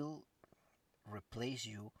replace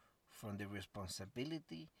you from the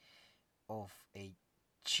responsibility of a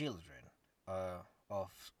children,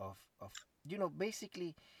 of of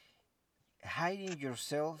basically hiding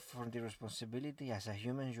yourself from the responsibility as a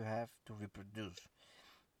human you have to reproduce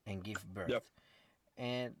and give birth. Yep,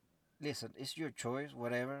 And listen, it's your choice,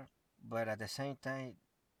 whatever, but at the same time,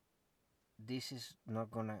 this is not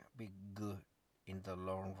gonna be good in the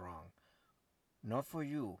long run. Not for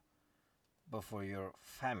you, but for your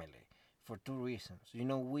family. For two reasons.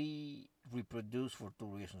 We reproduce for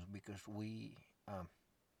two reasons because we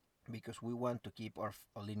want to keep our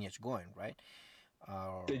lineage going, right? the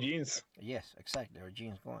Our genes. Yes, exactly, our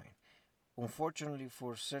genes going. Unfortunately,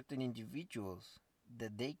 for certain individuals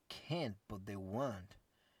that they can't but they want,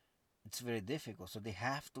 it's very difficult. So they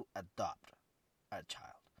have to adopt a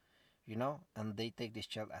child, and they take this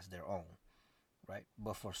child as their own, right?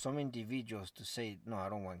 But for some individuals to say, no, I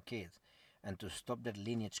don't want kids, and to stop that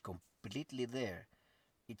lineage completely there,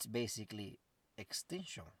 it's basically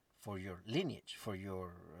extinction for your lineage, for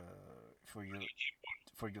your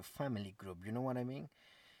family group. You know what I mean?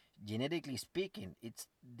 Genetically speaking, it's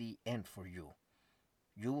the end for you.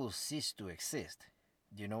 You will cease to exist.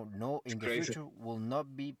 No, It's in the crazy. future will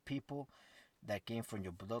not be people that came from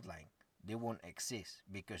your bloodline. They won't exist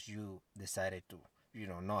because you decided to,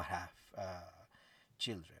 not have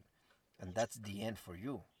children, and that's the end for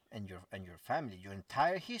you and your family. Your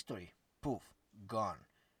entire history, poof, gone.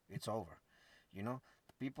 It's over.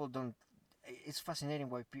 People don't. It's fascinating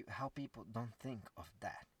how people don't think of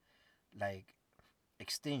that, like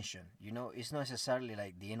extinction. It's not necessarily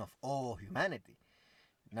like the end of all humanity.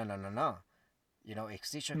 No, no, no, no.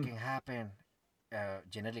 Extinction Hmm. can happen,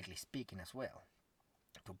 genetically speaking, as well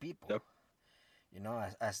to people. Yep.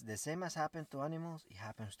 As the same as happened to animals, it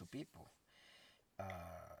happens to people.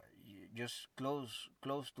 Just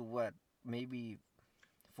close to what, maybe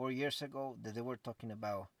 4 years ago, that they were talking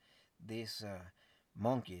about these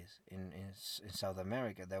monkeys in South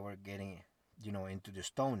America that were getting, into the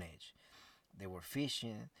Stone Age. They were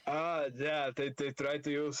fishing. Yeah, they try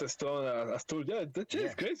to use a stone as tool. Yeah, that shit is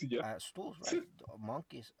Yes, crazy. Yeah. stools, right?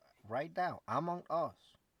 Monkeys, right now, among us,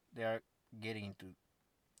 they are getting into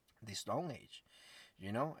the Stone Age,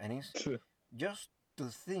 and it's just to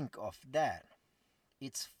think of that,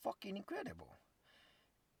 it's fucking incredible.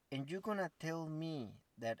 And you're gonna tell me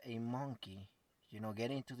that a monkey,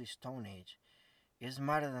 getting into the Stone Age, is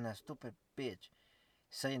smarter than a stupid bitch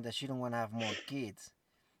saying that she don't want to have more kids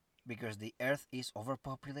because the Earth is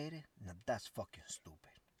overpopulated? No, that's fucking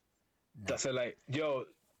stupid. No, That's a like, yo,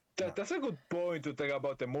 no, that's a good point to talk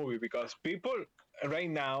about the movie because people right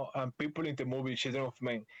now and people in the movie Children of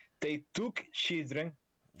Men, they took children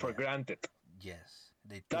for yeah, granted. yes,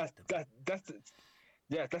 they took That's them. that that's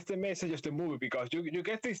yeah, that's the message of the movie because you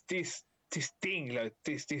get this thing like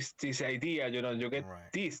this idea, you get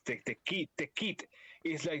Right, this the kid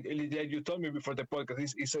is like you told me before the podcast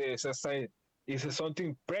it's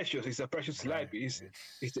something precious. It's a precious life. right.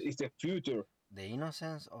 It's the future. The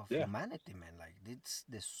innocence of Yeah. humanity, man. Like, it's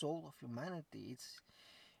the soul of humanity. It's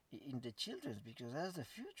in the children because that's the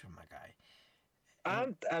future, my guy.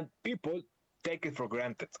 And And people take it for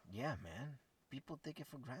granted. yeah, man, people take it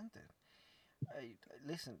for granted.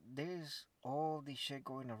 Listen, there's all this shit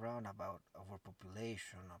going around about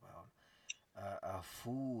overpopulation, about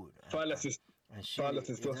food, Fallacies, and shit.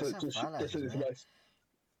 fallacies. That's a That fallacy, shit is man. lies.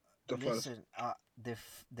 The fallacy. Listen,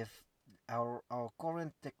 our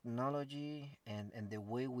current technology and the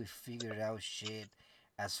way we figure out shit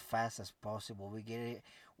as fast as possible. We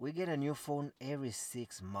get a new phone every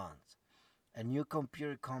 6 months, a new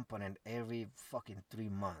computer component every fucking 3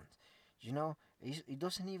 months. It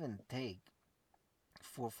doesn't even take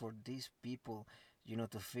for these people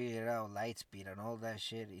to figure out light speed and all that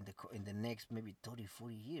shit in the next maybe 30,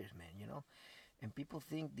 40 years, man. And people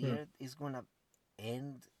think the Hmm. Earth is gonna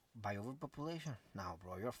end by overpopulation. No,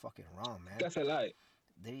 bro, you're fucking wrong, man. That's a lie,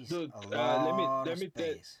 There is dude. a Let me lot let of me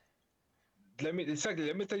tell space. let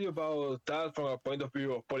me tell you about that from a point of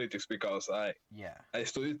view of politics because Yeah, I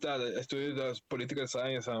studied that. I studied political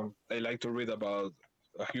science, and I like to read about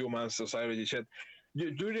human society shit.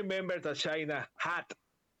 You do remember that China had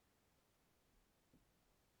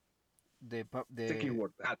the the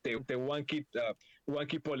keyword had the one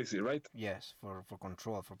key policy, right? yes, for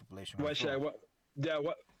control, for population One control. child, yeah,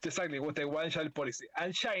 what exactly what the one child policy,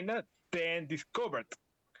 and China then discovered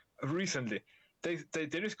recently they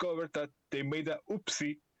discovered that they made a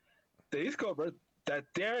oopsie. They discovered that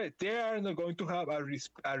they are not going to have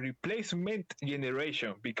a replacement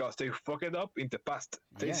generation because they fucked it up in the past.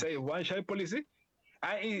 They Yeah, say one child policy.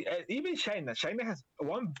 Even China has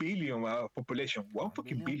 1 billion population, one 1 billion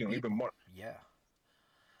fucking 1 billion, even people. more, Yeah,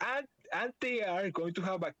 and they are going to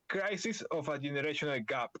have a crisis of a generational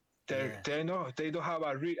gap. yes, They don't have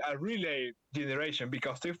a relay generation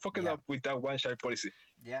because they fucked yeah, up with that one child policy.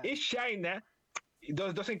 yeah. If China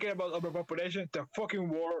doesn't care about overpopulation, the fucking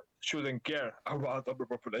world shouldn't care about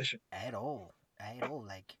overpopulation. At all, at all.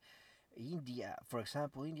 Like India, for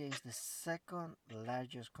example, India is the second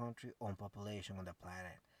largest country on population on the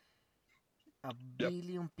planet. A Yep,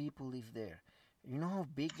 billion people live there. You know how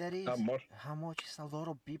big that is? more. How much is a lot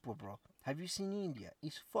of people, bro? Have you seen India?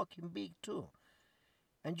 It's fucking big too.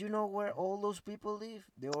 And you know where all those people live?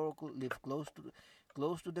 They all live close to the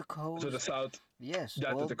To the coast. south, Yes,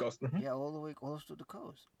 yeah, to the coast. Mhm. yeah, all the way close to the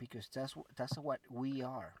coast because that's what we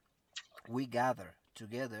are. We gather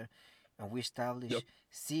together and we establish Yep.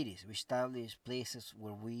 cities, we establish places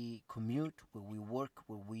where we commute, where we work,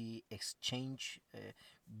 where we exchange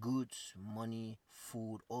goods, money,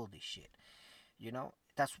 food, all this shit.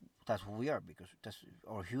 That's who we are because that's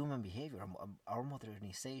our human behavior. Our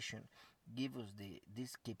modernization give us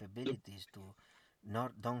these Yep. capabilities to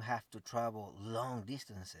not don't have to travel long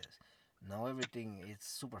distances. Now everything is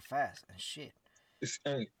super fast and shit.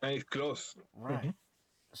 And it's close. Right. Mhm.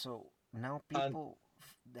 So now And people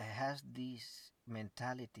that has this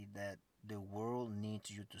mentality that the world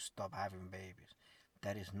needs you to stop having babies.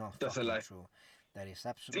 That is not that's a fucking lie. true. That is It's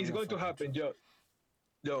absolutely not going to fucking happen, true. Joe.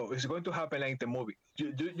 Joe, it's going to happen like the movie.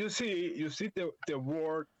 You see the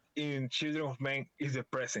war in Children of Men is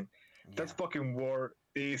depressing. That Yeah. fucking war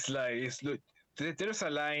is like it's look. There's a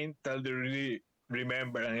line that I really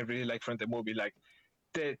remember and I really like from the movie. Like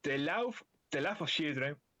the laugh of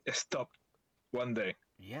children stopped one day.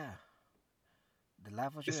 Yeah. The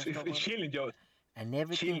life was just It's stubborn chilling, Joe. and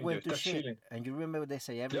everything Chilling, Joe. went to That's shit. chilling. And you remember they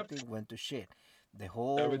say Yep. everything went to shit. The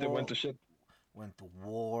whole Everything went world to shit. went to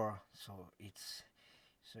war. So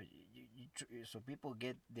people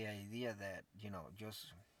get the idea that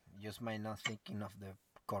just by not thinking of the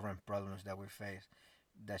current problems that we face,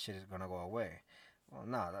 that shit is gonna go away. Well,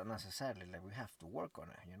 no, not necessarily. Like we have to work on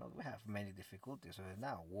it. We have many difficulties. So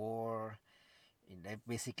now war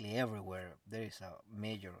basically everywhere there is a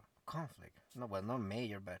major conflict. No, well, not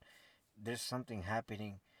major, but there's something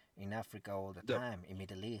happening in Africa all the Yep. time, in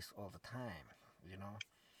Middle East all the time. You know,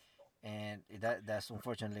 and that's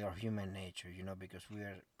unfortunately our human nature. Because we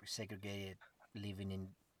are segregated, living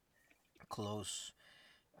in close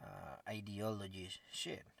ideologies,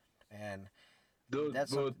 shit, and Dude,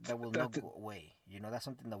 that's but something that will that not go away. That's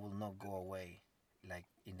something that will not go away, like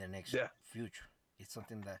in the next yeah. future. It's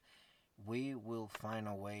something that we will find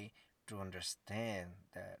a way to understand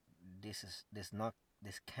that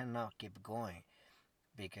this cannot keep going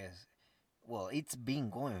because well it's been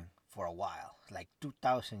going for a while, like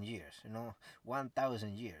 2000 years,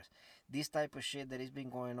 1000 years. This type of shit that has been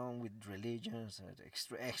going on with religions and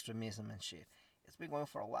extremism and shit, it's been going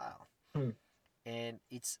for a while, Hmm. and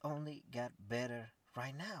it's only got better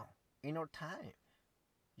right now in our time.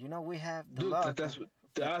 We have the Dude, luck that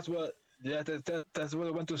that's what yeah that's what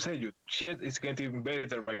I want to say. You shit is getting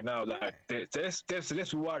better right now. Like right. there's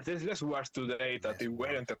less wars today that Less there were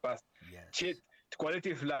in wars. the past. Shit, Yes.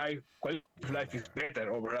 quality of Way life is better.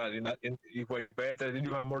 better overall. It's way better.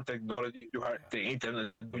 You have more technology. You have Yeah. the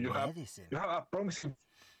internet. Medicine. You have a promising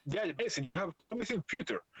yeah medicine. You have a promising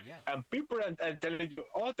future. Yeah. And people are telling you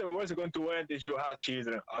all the world is going to end if you have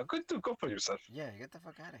children. Good to go for yourself. Yeah, get the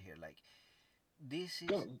fuck out of here. Like this is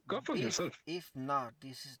Go for yourself. if not,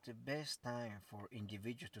 this is the best time for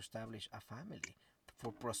individuals to establish a family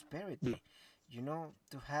for Yeah. prosperity.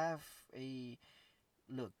 To have a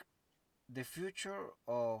look, the future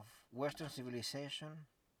of Western civilization,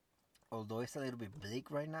 although it's a little bit bleak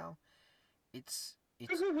right now, it's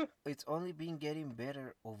it's only been getting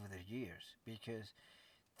better over the years because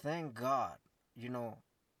thank God, you know,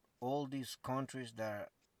 all these countries that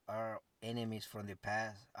are enemies from the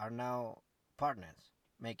past are now partners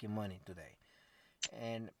making money today.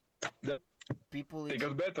 And That people it it's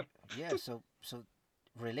got better. yeah, so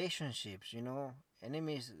relationships, you know,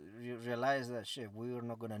 enemies realize that shit, we are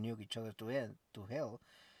not gonna nuke each other to hell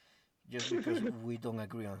just because we don't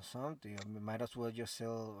agree on something. I mean, might as well just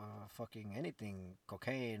sell fucking anything,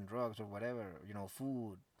 cocaine, drugs, or whatever, you know,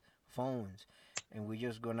 food, phones, and we're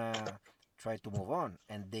just gonna try to move on.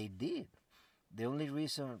 And they did. The only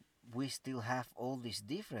reason we still have all these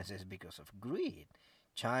differences because of greed.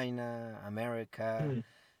 China, America,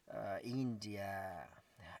 India,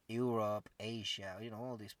 Europe, Asia, you know,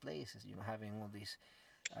 all these places, you know, having all these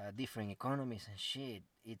different economies and shit.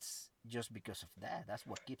 It's just because of that. That's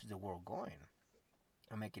what keeps the world going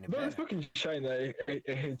and making it But it's better. fucking China. I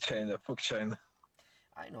hate China. Fuck China.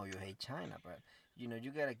 I know you hate China, but you know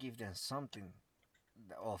you gotta give them something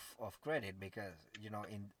of credit because you know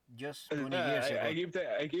in just 20 years I ago. give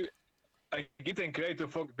the I give them credit to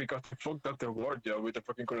fuck because they fucked up the world, yo, with the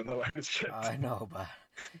fucking coronavirus shit. I know, but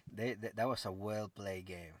that was a well played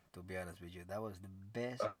game. To be honest with you, that was the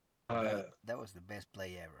best. Uh, That was the best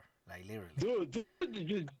play ever. Like literally.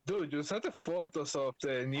 dude, you saw the photos of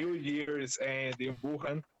the New Year's and in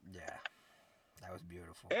Wuhan. Yeah, that was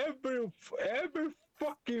beautiful. Every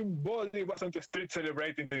fucking body was on the street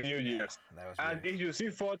celebrating the New Yeah, Year's. that was And beautiful. if you see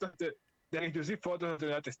photos of the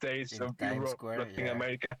United States, In of Times Europe, Square, Latin yeah,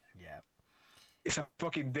 America, yeah, it's a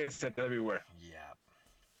fucking desert everywhere. yeah.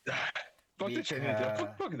 Fuck the Chinese, yeah.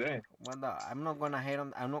 Because Fuck them. well, no, I'm not gonna hate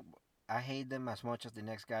them. I'm not. I hate them as much as the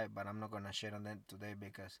next guy, but I'm not gonna shit on them today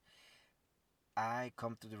because I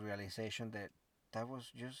come to the realization that that was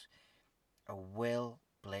just a well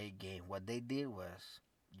played game. What they did was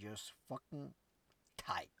just fucking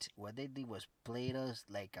tight. What they did was played us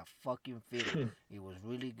like a fucking fiddle. It was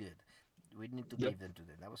really good. We need to Yep. give them to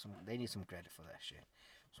them. That was some. They need some credit for that shit.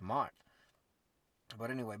 Smart. But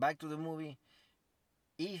anyway, back to the movie.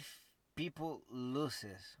 If people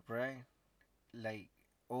loses right, like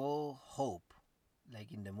all hope,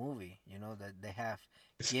 like in the movie, you know that they have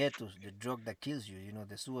quietus, the drug that kills you, you know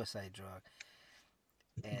the suicide drug,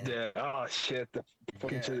 and Yeah. Oh shit. The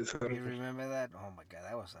fucking yeah, shit is you horrible. remember that? Oh my god,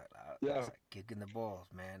 Yeah. that's a kick in the balls,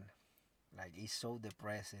 man. Like it's so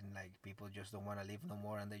depressing. Like people just don't want to live no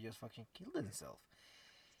more, and they just fucking kill themselves.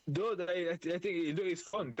 Dude, I think it's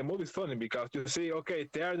fun. The movie is funny because you see, okay,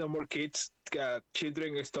 there are no more kids.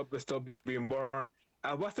 Children stop being born.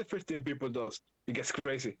 And what's the first thing people do? It gets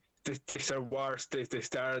crazy. They start wars. They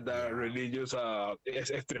start Yeah, religious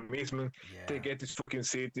extremism. They yeah, get these fucking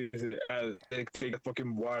cities. They get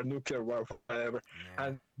fucking war, nuclear war, whatever. yeah,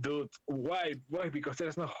 And dude, why? Why? Because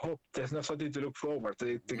there's no hope. There's not something to look forward.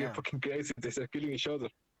 They get yeah, fucking crazy. They start killing each other.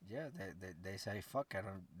 yeah. They say fuck. I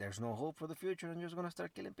don't. There's no hope for the future. I'm just gonna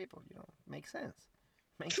start killing people. You know, makes sense.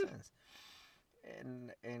 Makes sense.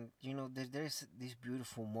 And you know there's this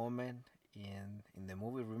beautiful moment in the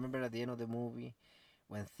movie. Remember at the end of the movie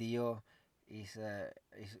when Theo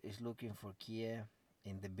is looking for Kia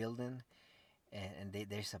in the building and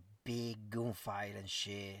there's a big gunfight and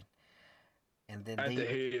shit and then And they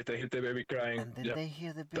hit the baby crying. Yeah, they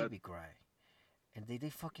hear the that baby cry and they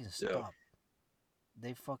fucking yeah. stop.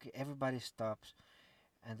 They fucking everybody stops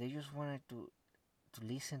and they just wanted to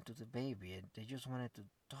listen to the baby and they just wanted to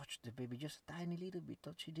touch the baby just a tiny little bit,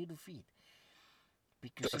 touch his little feet.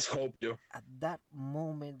 Because That's hope, yo. at that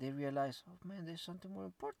moment they realize, oh man, there's something more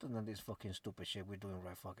important than this fucking stupid shit we're doing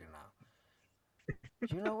right fucking now.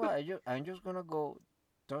 You know what? I'm just gonna go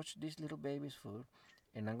touch this little baby's food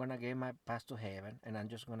and I'm gonna get my pass to heaven and I'm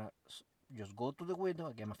just gonna just go to the window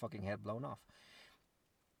and get my fucking head blown off.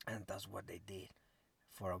 And that's what they did.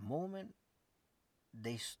 For a moment,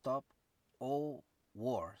 they stopped all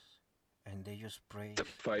wars and they just The praised the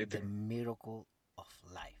fighting. miracle of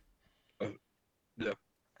life. Uh, yeah.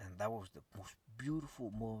 And that was the most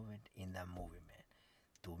beautiful moment in that movie, man.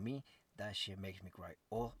 To me, that shit makes me cry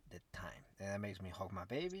all the time. And that makes me hug my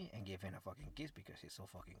baby and give him a fucking kiss because he's so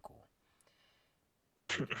fucking cool.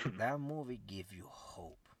 Because that movie gives you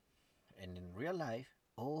hope. And in real life,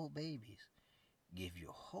 all babies give you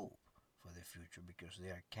hope for the future because they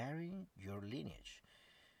are carrying your lineage,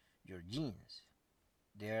 your genes.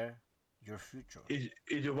 They're your future. If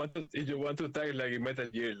you want to talk like in Metal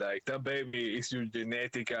Gear, like that baby is your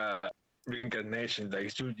genetic reincarnation, like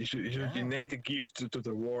it's your Yeah, genetic gift to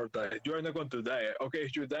the world. That you are not going to die. Okay,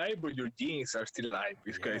 you die, but your genes are still alive.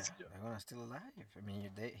 It's yeah, crazy, yo. they're gonna still alive. I mean,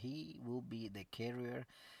 he will be the carrier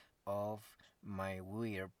of my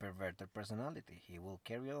weird perverted personality. He will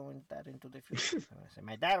carry on that into the future. I say,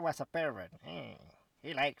 my dad was a pervert.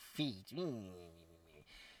 He liked feet.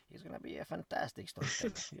 He's gonna be a fantastic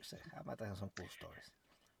storyteller. You say, how about that? Some cool stories.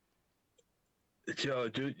 Yo,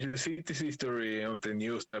 you see this history on the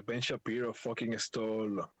news that Ben Shapiro fucking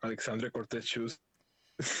stole Alexandre Cortez shoes?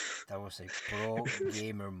 That was a pro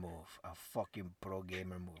gamer move. A fucking pro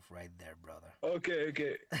gamer move right there, brother.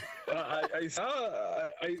 Okay. I saw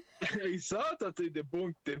I saw that they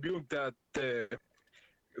debunked that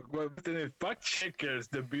well, the fact checkers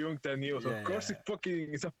debunked the news. Yeah, Of course, yeah.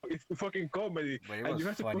 it's a fucking comedy, But it and was you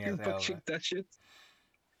have to funny fucking as hell, fact check man. that shit.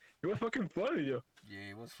 It was fucking funny, yo.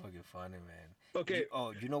 Yeah, it was fucking funny, man. Okay,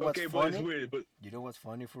 You know what's okay, but it's funny? weird. But You know what's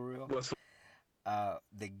funny for real? was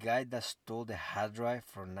The guy that stole the hard drive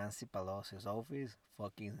from Nancy Pelosi's office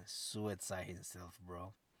fucking suicide himself,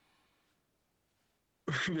 bro.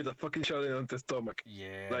 with a fucking shot on the stomach.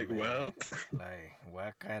 Yeah, Like, man. well, Like,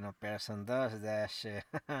 what kind of person does that shit?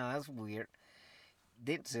 That's weird.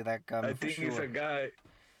 Didn't see that coming I for think it's sure. a guy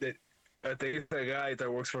that I think it's a guy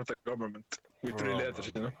that works for the government with three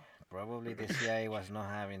letters, you know. Probably the CIA was not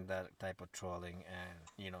having that type of trolling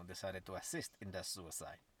and, decided to assist in that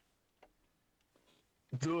suicide.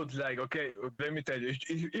 Dude, like, okay, let me tell you,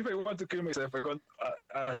 if I want to kill myself,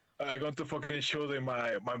 I'm going to fucking shoot in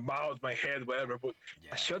my mouth, my head, whatever. But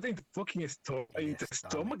Yeah. a shot in the fucking In in the the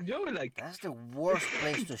stomach, yo, like, That's the worst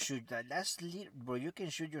place to shoot. Bro. You can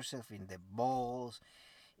shoot yourself in the balls,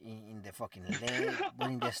 in the fucking leg, but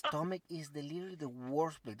in the stomach is literally the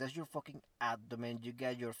worst place. That's your fucking abdomen. You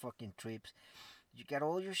got your fucking trips. You got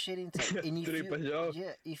all your shit inside. And tripas, yo.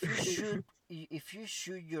 if you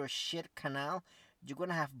shoot your shit canal, you're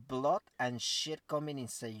gonna have blood and shit coming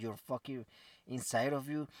inside your fucking inside of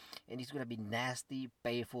you, and it's gonna be nasty,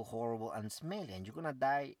 painful, horrible, and smelly, and you're gonna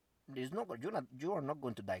die. You are not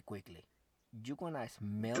going to die quickly. You're gonna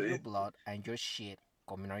smell your blood and your shit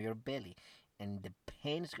coming out of your belly, and the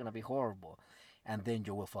pain is gonna be horrible, and then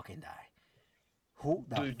you will fucking die. Who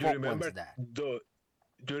the Do you fuck remember? wants that?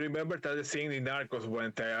 Do you remember that scene in Narcos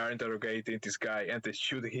when they are interrogating this guy and they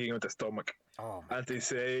shoot him in the stomach, Oh my and they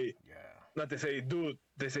say, yeah. not they say, dude,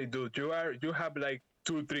 you have like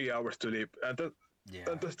 2-3 hours to live, and Yeah.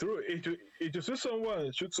 that's true. If you shoot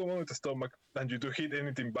someone with the stomach, and you do hit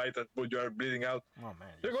anything by that, but you are bleeding out, Oh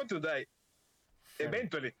man. you're going to die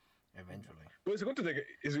eventually. Eventually. But it's going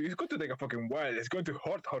to take a fucking while. It's going to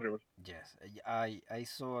hurt horrible. Yes. I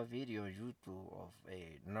saw a video on YouTube of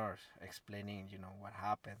a nurse explaining, what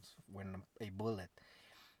happens when a bullet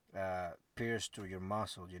pierces through your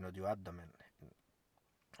muscle, your abdomen.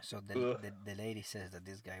 So Ugh. the lady says that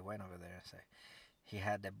this guy went over there and said he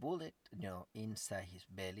had the bullet, inside his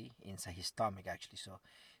belly, inside his stomach actually. So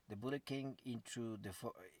the bullet came into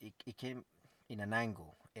it came in an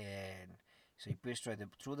angle, and so it pierced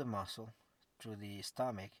through the muscle, through the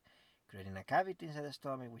stomach, creating a cavity inside the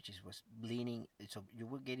stomach, which was bleeding. So you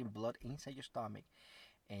were getting blood inside your stomach,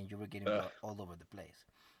 and you were getting Ugh. blood all over the place.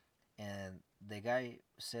 And the guy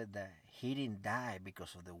said that he didn't die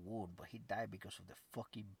because of the wound, but he died because of the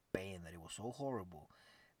fucking pain. That it was so horrible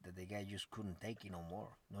that the guy just couldn't take it no more.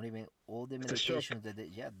 Not even all the It's a shock.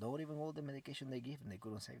 medications not even all the medication they give him, they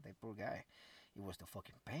couldn't save that poor guy. It was the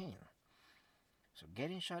fucking pain. So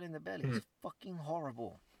getting shot in the belly is fucking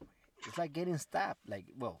horrible. It's like getting stabbed. Like,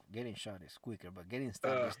 well, getting shot is quicker, but getting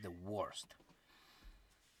stabbed is the worst.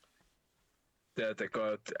 That they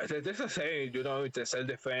got. There's a saying, you know, it's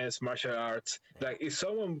self-defense, martial arts. Like if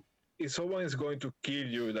someone is going to kill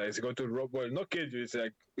you, like it's going to rob, well, not kill you. It's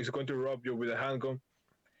like it's going to rob you with a handgun,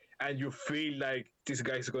 and you feel like this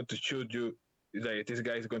guy is going to shoot you. Like this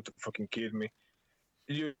guy is going to fucking kill me.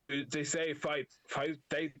 They say fight.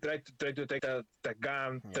 They try to take the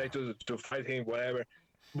gun, try to fight him, whatever.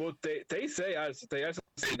 But they also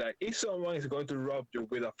say that if someone is going to rob you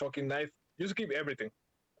with a fucking knife, just give everything.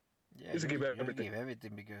 Yeah, Just give you everything. give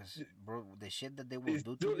everything because, bro, the shit that they will It's,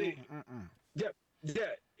 do to dude, you.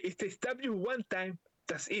 yeah. If they stab you one time,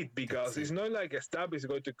 that's it. Because That's it's not like a stab is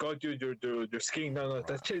going to cut your skin. No,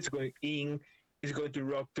 that shit is going in. It's going to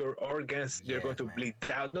rupture your organs. You're going to man. bleed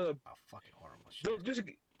out. No, Oh, fucking horrible shit.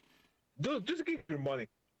 just give your money.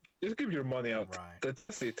 Just give your money out. Right.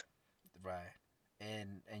 That's it. Right.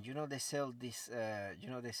 And they sell this.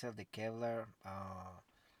 They sell the Kevlar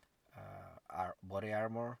body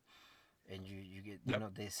armor, and you get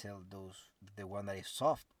Yep. they sell the one that is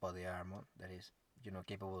soft body armor that is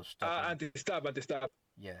capable of stopping. Anti-stab.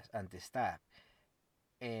 Yes, anti-stab.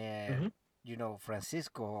 And Mm-hmm.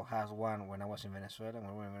 Francisco has one when I was in Venezuela. When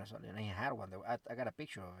we were in Venezuela, and he had one. I got a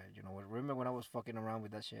picture of it. Remember when I was fucking around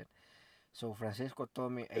with that shit? So Francisco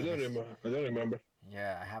told me, I hey, don't remember. I don't remember.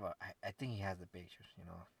 yeah, I think he has the pictures,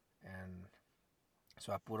 and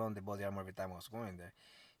so I put on the body armor every time I was going there.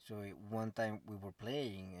 So one time we were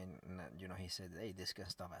playing, and he said, "Hey, this can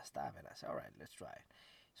stop a stab," and I said, "All right, let's try it."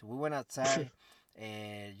 So we went outside,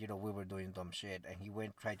 and we were doing dumb shit, and he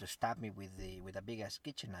went tried to stab me with a big ass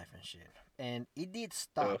kitchen knife and shit, and it did Uh,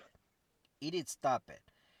 stop. It did stop it,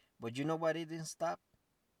 but you know what? It didn't stop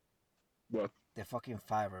what? the fucking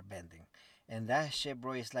fiber bending, and that shit,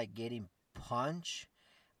 bro, is like getting punched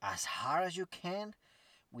as hard as you can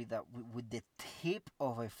with the tip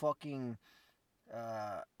of a fucking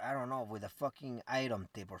I don't know, with a fucking item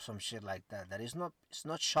tip or some shit like that. That is not, it's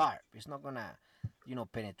not sharp. It's not gonna,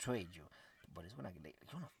 penetrate you, but it's gonna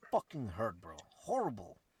fucking hurt, bro.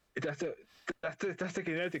 Horrible. That's the that's the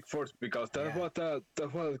kinetic force because Yeah. that's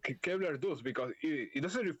what Kevlar does because it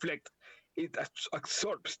doesn't reflect. It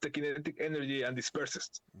absorbs the kinetic energy and disperses.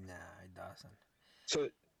 Nah, it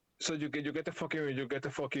doesn't. So you get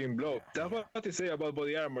the fucking blow. Yeah, That's yeah, what they say about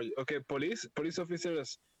body armor. Okay, police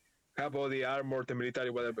officers have body armor, the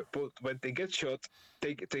military, whatever. But when they get shot,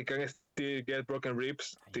 they can still get broken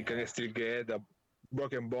ribs. They yeah, can still get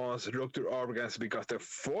broken bones, ruptured organs because the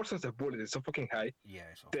force of the bullet is so fucking high yeah.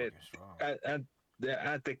 It's so that fucking strong. and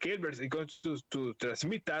the Kilbers is going to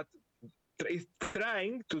transmit that. Is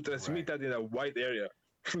trying to transmit Right. that in a wide area.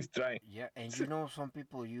 He's trying. Yeah, and some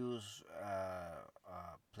people use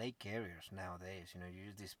plate carriers nowadays. You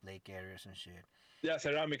use these plate carriers and shit. Yeah,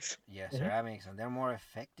 ceramics. Yeah, Mhm. ceramics, and they're more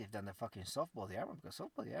effective than the fucking soft body armor because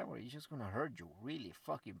soft body armor is just gonna hurt you really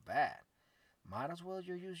fucking bad. Might as well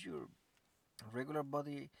you use your regular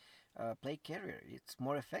body plate carrier. It's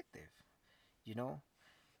more effective, you know,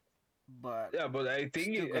 but Yeah, but I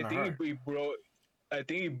think still I gonna think hurt. I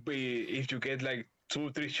think if you get like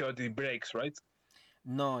 2 3 shots, it breaks, right?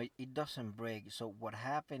 No, it doesn't break. So what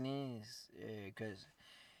happened is because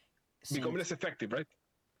Become since less effective, right?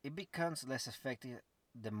 it becomes less effective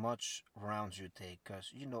the much rounds you take, because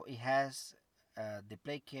it has the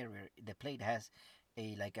plate carrier. The plate has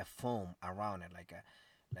a like a foam around it, like a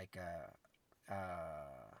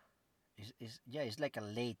it's like a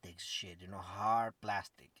latex shit, hard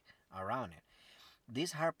plastic around it.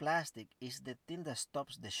 This hard plastic is the thing that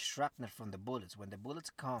stops the shrapnel from the bullets. When the bullets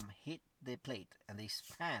come, hit the plate, and they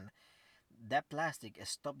span, that plastic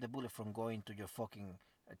stops the bullet from going to your fucking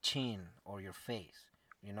chin or your face,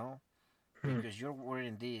 you know? Hmm. Because you're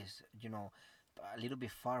wearing this, a little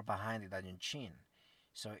bit far behind it than your chin.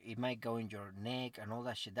 So it might go in your neck and all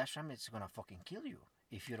that shit. That shrapnel is gonna fucking kill you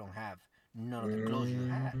if you don't have none of the clothes you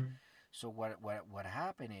had. Mm, So what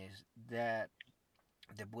happened is that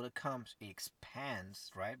the bullet comes, it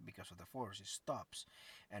expands, right? Because of the force, it stops.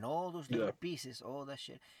 And all those little yeah. pieces, all that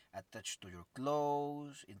shit attached to your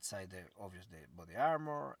clothes, inside the obvious the body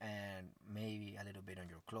armor, and maybe a little bit on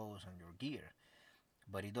your clothes and your gear.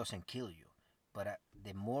 But it doesn't kill you. But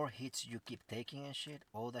the more hits you keep taking and shit,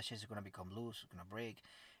 all that shit is gonna become loose, gonna break,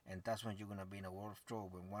 and that's when you're gonna be in a world of trouble.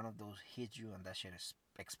 When one of those hits you and that shit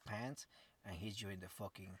expands and hits you in the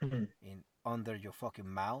fucking Mhm. in under your fucking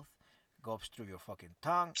mouth, goes through your fucking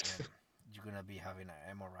tongue, and you're gonna be having an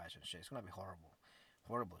hemorrhage and shit. It's gonna be horrible,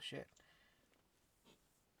 horrible shit.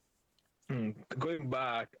 Going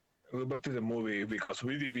back to the movie because Yeah,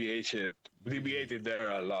 we deviated there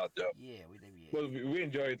a lot. Yeah. yeah, we deviated. But we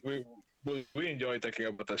enjoyed we enjoyed talking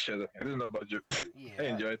about that shit. I don't know about you. I Yeah,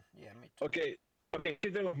 enjoyed. yeah, me too. Okay, okay.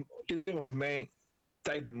 Kingdom of main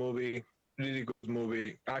tight movie, really good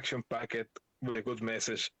movie, action packet with a good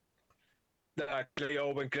message. Clay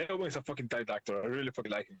Owen is a fucking tight actor. I really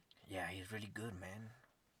fucking like him. Yeah, he's really good, man.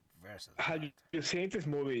 Versatile Have actor. you seen this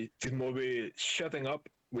movie? This movie, Shutting Up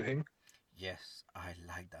with him. Yes, I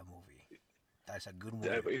like that movie. That's a good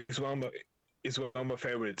Yeah, movie. it's one of my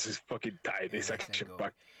favorites. It's fucking tight. It It's is a action good.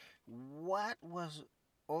 packed. What was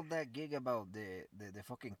all that gig about the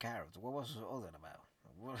fucking carrots? What was all that about?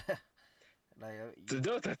 What, like So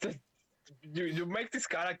you make this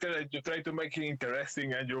character and you try to make it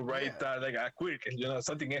interesting and you write yeah, like a quick,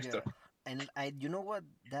 something yeah. extra. And you know what?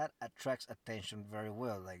 That attracts attention very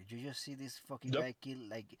well. Like you just see this fucking Yep. guy kill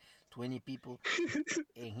like 20 people,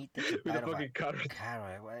 and he takes a With a bite of a fucking carrot.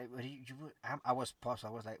 carrot. I was paused. I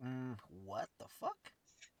was like, what the fuck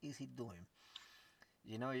is he doing?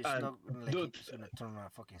 It's And not like dude, he's gonna turn on a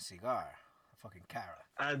fucking cigar, a fucking carrot.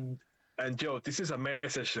 and and Joe, this is a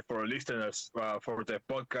message for our listeners for the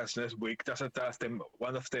podcast next week. That's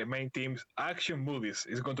one of the main themes. Action movies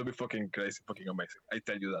is going to be fucking crazy, fucking amazing. I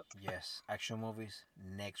tell you that. Yes, action movies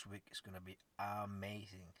next week is gonna be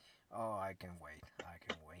amazing. Oh, I can wait. I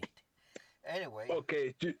can wait. Anyway,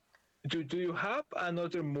 Okay, do you have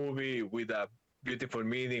another movie with a beautiful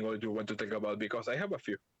meaning, or you want to talk about? Because I have a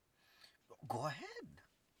few. Go ahead.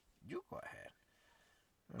 You go ahead.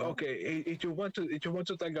 You know? Okay, if you want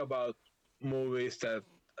to talk about movies that,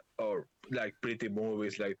 or like pretty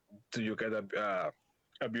movies, like do you get a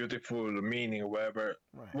beautiful meaning or whatever?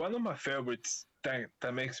 Right. One of my favorites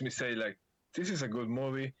that makes me say like this is a good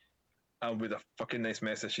movie and with a fucking nice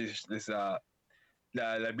message is La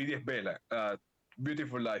Vida es Bella,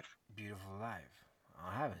 Beautiful Life. Beautiful Life.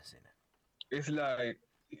 I haven't seen it. It's like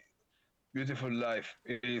Beautiful Life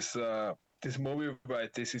is this movie by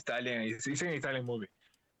this Italian. It's an Italian movie.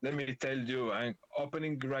 Let me tell you, I'm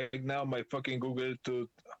opening right now my fucking Google to.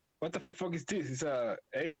 What the fuck is this?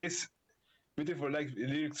 It's Beautiful Life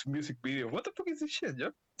lyrics music video. What the fuck is this shit,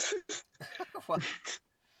 yo? What?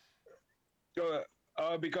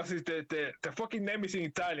 Because it's the fucking name is in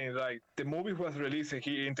Italian. Like the movie was released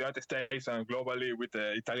here in the United States and globally with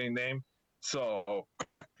the Italian name, so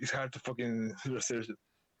it's hard to fucking research it.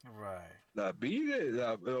 Right. La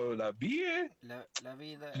vida, la vie. La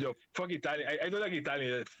Vida. Yo, fuck Italian. I don't like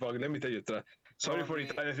Italian. Fuck, let me tell you. Sorry for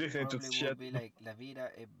Italians listening to probably shit. would be like La Vida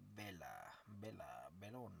è bella.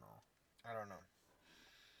 Bellono. I don't know.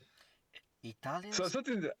 Italians So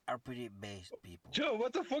something. are pretty based people. Yo,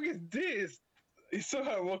 what the fuck is this? It's so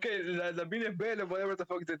hard. Okay, La Vida es Bella, whatever the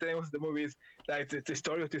fuck the name of the movie is. Like the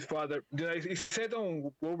story of this father. You know, it's set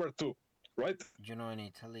on World War II, right? You know, in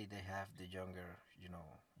Italy, they have the younger,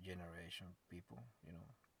 generation people.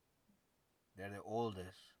 They're the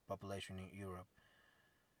oldest population in Europe.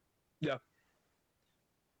 Yeah.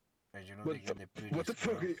 And What they get the what the prettiest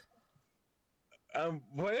fuck? girls.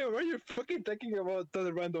 Why are you fucking talking about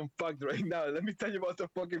that random fact right now? Let me tell you about the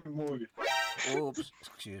fucking movie. Oops,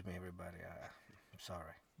 excuse me, everybody. I'm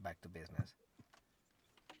sorry. Back to business.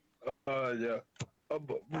 Yeah.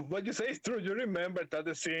 What you say is true. You remember that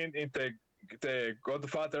the scene in the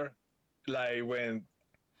Godfather, like when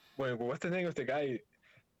what's the name of the guy?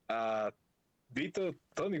 Vito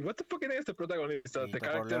Tony. What the fucking name is the protagonist? The Vito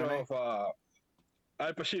character Corleone? of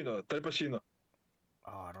Al Pacino.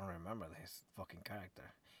 Oh, I don't remember his fucking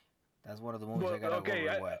character. That's one of the movies I gotta okay,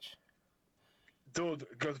 go rewatch. Dude,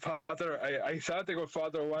 Godfather. I saw the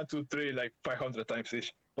Godfather 1, 2, 3 like 500 times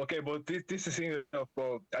each. Okay, but this is scene of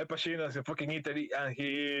Al Pacino is in fucking Italy and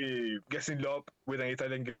he gets in love with an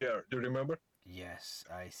Italian girl. Do you remember? Yes,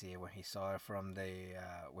 I see. When he saw her from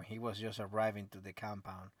when he was just arriving to the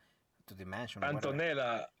compound, to the mansion.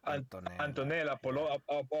 Antonella, Antonella,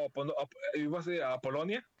 it was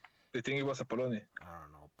Apollonia? I think it was Apollonia. I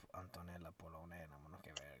don't know. Antonella Polonena, no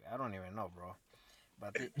que verga. I don't even know, bro.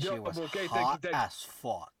 But she Yo, was okay, hot as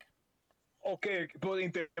fuck. Okay, but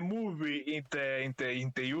in the movie, in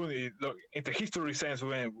the unit, look, in the history sense,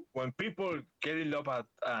 when people get in love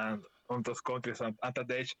on those countries at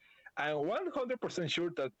that age, I'm 100%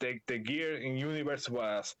 sure that the gear in universe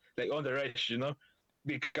was like underage,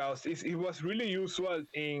 because it was really usual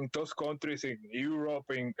in those countries in Europe,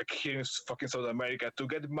 here in fucking South America, to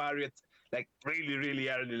get married like really, really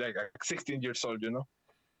early, like 16 years old,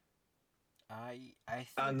 I think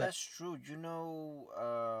And that's true.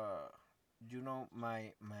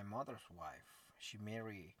 My mother's wife. She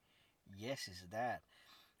married Yes's dad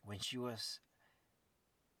when she was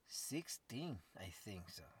 16, I think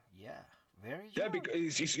so. Yeah, very young. Yeah,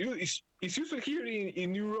 because it's usually here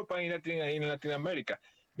in Europe and in Latin America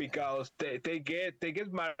because they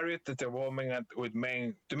get married to the woman and with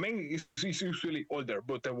men. The man is usually older,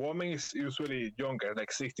 but the woman is usually younger,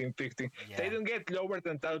 like 16, 15. Yeah. They don't get lower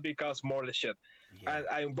than that because more the shit. Yeah. And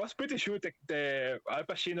I was pretty sure the Al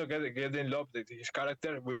Pacino get in love with his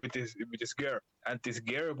character with this girl, and this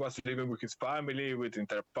girl was living with his family, with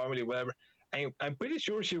their family, whatever. I'm pretty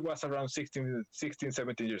sure she was around 16,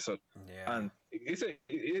 17 years old. Yeah. And it's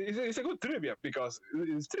a good trivia because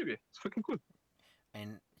it's trivia. It's fucking good.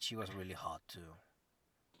 And she was really hot too.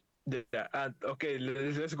 Yeah. And okay,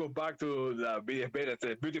 let's go back to the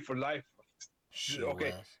Beautiful Life. She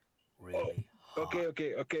Okay. was really hot.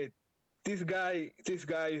 Okay. This guy is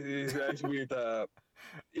with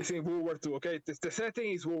is in World War II. Okay, the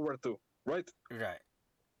setting is World War II, right? Right.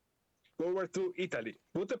 World War II, Italy.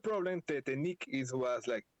 But the problem, the Nick was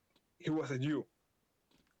like, he was a Jew.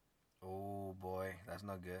 Oh boy, that's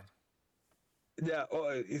not good. Yeah,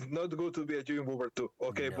 it's not good to be a Jew in World War II.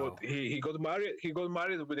 Okay, No. but he got married. He got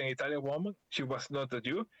married with an Italian woman. She was not a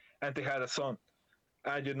Jew, and they had a son.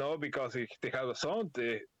 And because they had a son,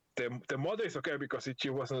 the mother is okay because she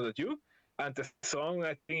was not a Jew, and the son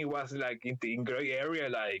I think it was like in the gray area,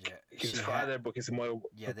 like his father, but his mother.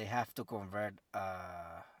 Yeah, they have to convert.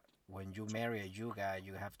 When you marry a Jew guy,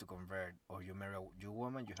 you have to convert, or you marry a Jew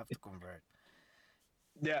woman, you have to convert.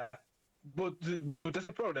 Yeah, but that's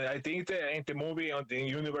the problem. I think in the movie, on the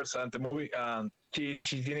universe and the movie,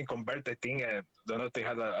 she didn't convert. I think don't know if they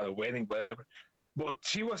had a wedding, whatever. But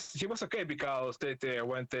she was okay because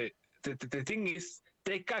when the thing is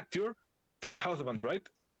they capture the husband, right?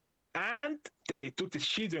 And they took the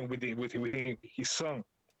children with his son.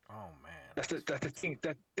 Oh man, That's the thing.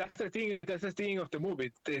 That's the thing of the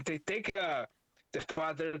movie. They take the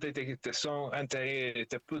father, they take the son, and they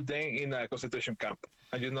put them in a concentration camp.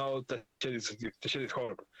 And you know the shit is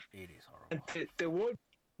horrible. it is And horrible.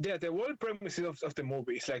 the whole premise of the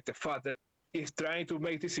movie is like the father is trying to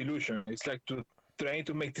make this illusion. It's like trying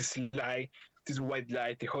to make this lie, this white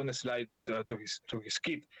lie, the honest lie to his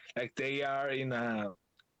kid. Like they are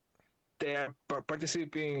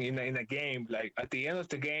participating in a game. Like at the end of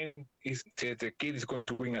the game, is the kid is going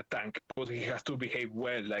to win a tank, but he has to behave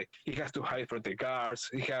well. Like he has to hide from the guards.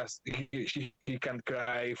 He can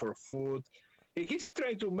cry for food. He's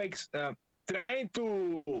trying to trying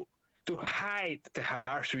to hide the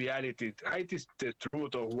harsh reality, hide the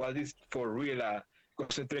truth of what is for real a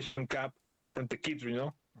concentration camp from the kids,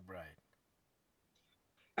 Right.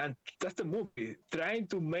 and that's the movie trying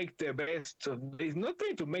to make the best. So it's not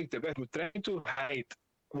trying to make the best, but trying to hide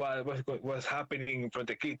what was happening from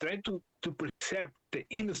the kid, trying to preserve the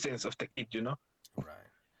innocence of the kid. Right.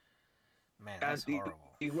 Man, And that's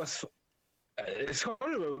horrible. it was it's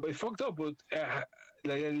horrible, it's fucked up, but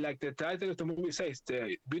like the title of the movie says,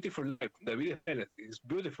 the beautiful life, the vida feliz is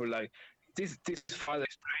beautiful. Like this father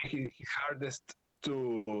is trying his hardest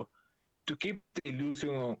to to keep the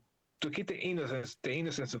illusion, to keep the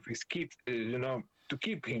innocence of his kid, to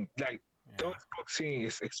keep him like don't Yeah. boxing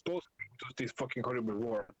is exposed to this fucking horrible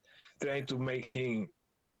world, trying to make him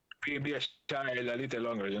be a child a little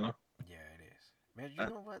longer. Yeah, it is. Man, you Uh,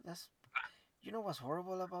 know what? You know what's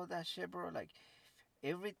horrible about that shit, bro? Like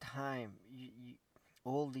every time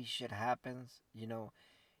all this shit happens,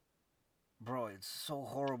 bro, it's so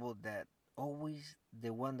horrible that always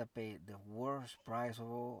the one that pay the worst price of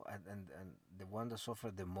all, and the one that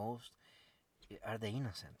suffer the most are the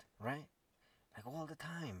innocent, right? Like all the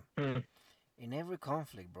time. mm, In every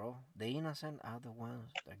conflict, bro, the innocent are the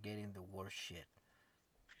ones that are getting the worst shit.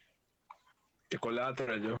 the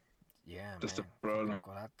collateral, Yeah, that's the man. Fucking problem.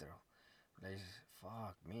 collateral. Like,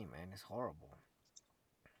 fuck me, man. It's horrible.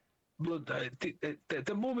 But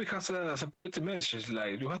the movie has a pretty message.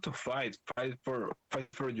 Like you have to fight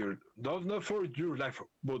for your not for your life,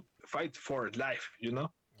 but fight for life.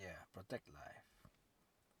 Yeah, protect life.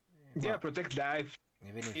 Yeah, Well, protect life,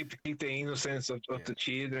 even if, keep the innocence of yeah, the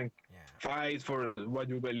children, yeah, fight for what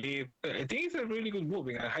you believe. I think it's a really good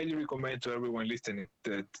movie. I highly recommend to everyone listening.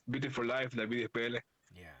 The Beautiful Life, La Vida es Bella.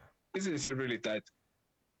 yeah. This is really tight.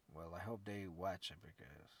 Well, I hope they watch it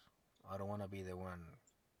because I don't want to be the one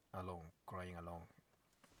alone, crying alone,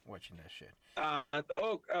 watching that shit. And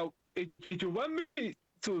if you want me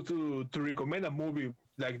to recommend a movie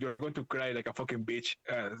like you're going to cry like a fucking bitch,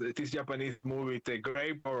 this Japanese movie, The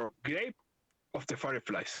Grave of the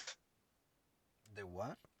Fireflies. The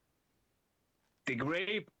what? The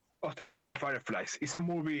Grave of the Fireflies. It's a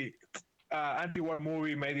movie, anti-war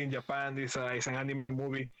movie made in Japan. It's an anime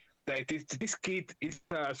movie. Like this kid is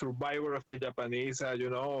a survivor of the Japanese,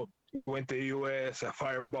 went to the US, a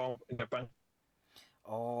firebomb in Japan.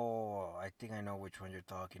 Oh, I think I know which one you're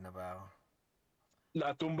talking about.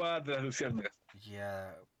 La tumba de las luciérnagas.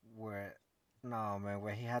 Yeah, where no man,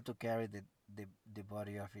 where he had to carry the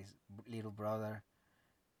body of his little brother,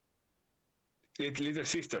 Little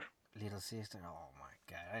sister. little sister. Oh my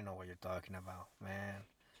god, I know what you're talking about, man.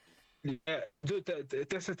 Yeah, dude,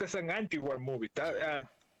 that's an anti-war movie. Yeah,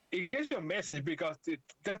 It gives you a message because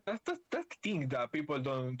that thing that people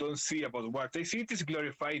don't see about war. They see this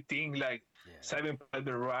glorified thing like yeah, Saving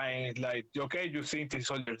Private Ryan, like okay, you see the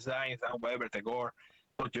soldiers dying and whatever the gore,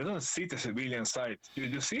 but you don't see the civilian side.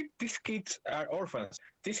 You see these kids are orphans.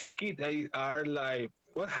 These kids are like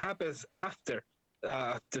what happens after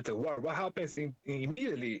the war? What happens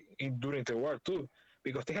immediately during the war too?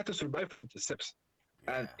 Because they had to survive from the steps,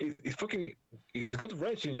 and yeah, it's fucking it's good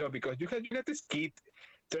wrenching, because you got this kid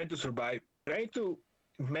trying to survive, trying to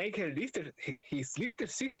make his little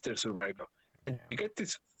sister survive, and yeah, you get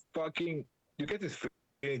this feeling,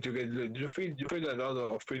 you feel a lot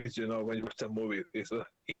of feelings, when you watch that movie. It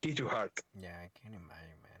hits you hard. yeah. I can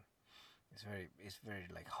imagine, man. It's very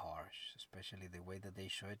like harsh, especially the way that they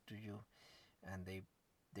show it to you, and they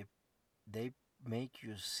they make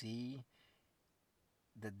you see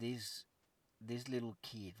that this little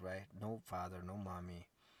kid, right? No father, no mommy,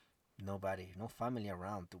 nobody, no family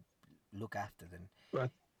around to look after them.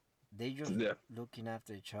 But They just yeah, looking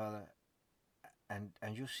after each other,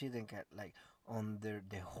 and you see them get like under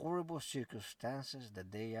the horrible circumstances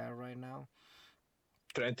that they are right now,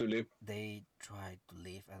 Trying to live. they try to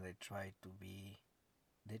live and they try to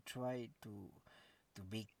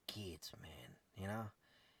be kids, man. You know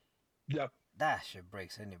Yeah, that shit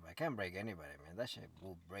breaks anybody. Can't break anybody, man. That shit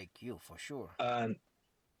will break you for sure.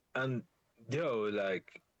 and yo,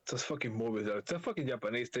 like those fucking movies, those fucking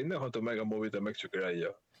Japanese, they know how to make a movie that makes you cry,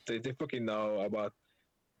 yo. They fucking know about.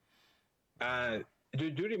 And do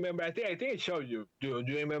you remember? I think I showed you. Do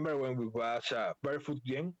you remember when we watched Barefoot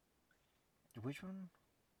Gen? Which one?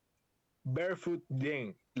 Barefoot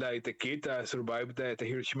Gen, like the kid that survived the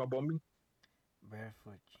Hiroshima bombing.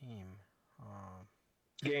 Barefoot Jim. Um,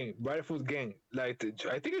 Gang, Barefoot Gang. Like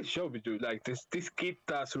I think I showed you. Like this kid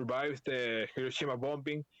that survives the Hiroshima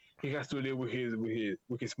bombing, he has to live with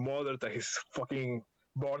his mother that he's fucking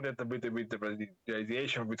burned with the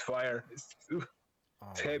radiation with fire. oh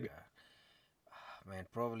It's my heavy. god. Man,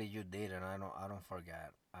 probably you did, and I don't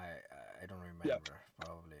forget. I don't Yeah. remember.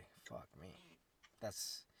 Probably. Fuck me.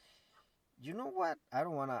 That's. You know what? I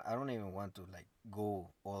don't even want to like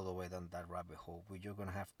go all the way down that rabbit hole. But you're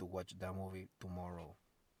gonna have to watch that movie tomorrow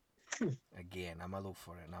again. I'm gonna look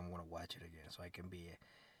for it and I'm gonna watch it again so I can be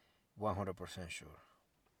 100% sure.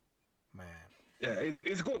 Man. Yeah,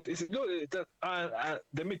 it's good. It's good.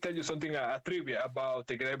 Let me tell you something. A trivia about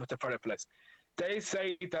the Grave of the Fireplace. They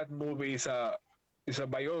say that movie is a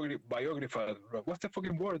biography. What's the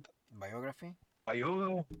fucking word? Biography?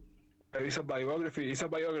 Bio. It's a biography. It's a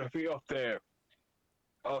biography of the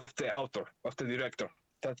author, of the director.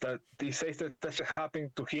 That he says that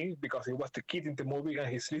happened to him because he was the kid in the movie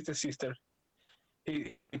and his little sister.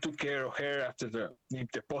 He took care of her after the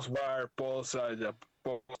post-war,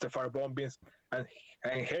 the fire bombings, and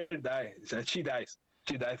her dies. And she dies.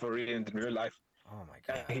 She died for real in real life. Oh my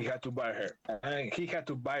And god. he had to bury her. And he had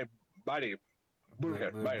to bury bury Bury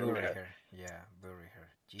her. her. Yeah, bury her.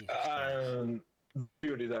 Jesus Christ. And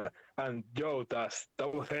beauty that and Joe, that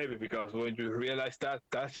was heavy because when you realize that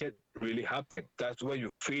shit really happened, that's when you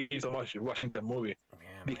feel so much watching the movie Yeah,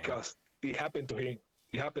 man. because it happened to him.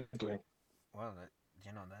 It happened to him. Well,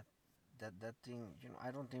 that thing,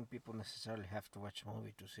 I don't think people necessarily have to watch a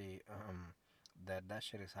movie to see that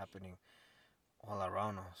shit is happening all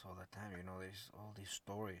around us all the time. There's all these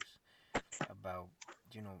stories about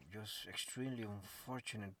just extremely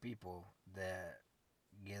unfortunate people that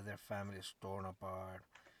get their families torn apart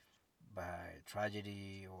by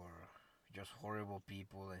tragedy or just horrible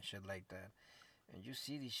people and shit like that. And you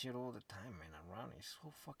see this shit all the time, man, around. It's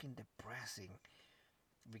so fucking depressing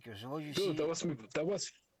because all you Dude, see.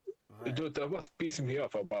 Right. that was pissing me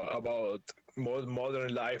off about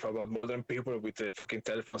modern life, about modern people with the fucking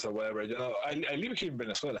telephones or whatever. I live here in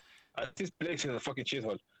Venezuela, and this place is a fucking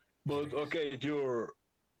shithole. It But is. okay,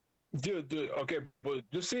 okay, but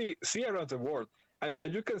you see around the world, and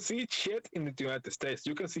you can see shit in the United States.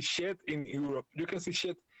 You can see shit in Europe. You can see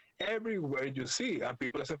shit everywhere you see, and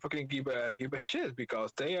people doesn't fucking give a shit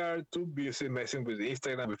because they are too busy messing with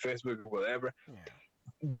Instagram, with Facebook, whatever. Yeah.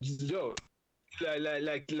 Yo,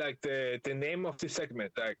 like the name of this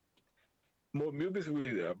segment, like movies with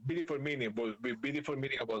beautiful meaning, but with beautiful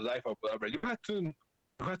meaning about life or whatever. You have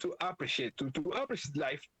to appreciate to appreciate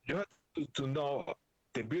life. You have to know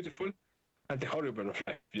the beautiful and the horrible of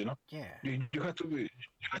life. Yeah. You have to be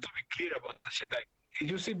clear about the shit. Like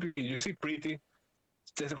you see pretty,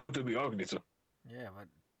 it's just going to be ugly. So Yeah, but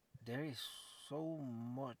there is so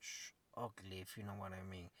much ugly, if you know what I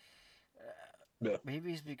mean. yeah,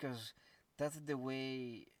 Maybe it's because that's the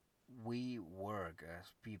way we work as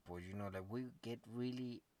people, like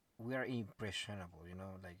we are impressionable,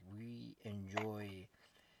 like we enjoy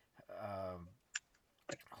um,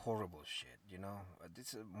 horrible shit,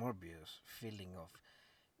 This is a Morbius feeling of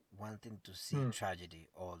wanting to see Hmm. tragedy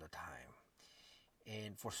all the time.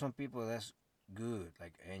 And for some people, that's good,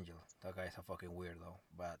 like Angel. That guy's a fucking weirdo.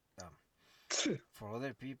 But for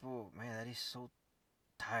other people, man, that is so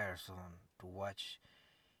tiresome to watch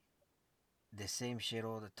the same shit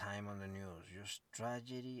all the time on the news. Just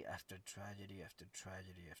tragedy after tragedy after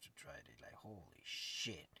tragedy after tragedy. Like, holy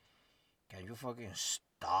shit. Can you fucking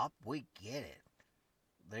stop? We get it.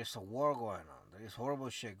 There's a war going on. There's horrible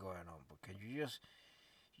shit going on. But can you just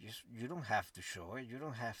you don't have to show it. You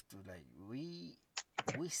don't have to like we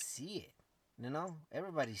see it.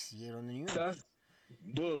 Everybody see it on the news. that's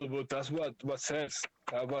dude, but that's what sells.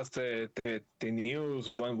 That was the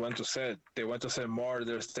news want to sell. They want to sell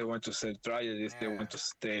murders. They want to sell tragedies. They Yeah. want to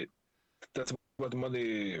stay. That's what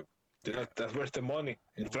money. Yeah. That's where's the money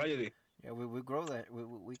in tragedy. Yeah, we grow that.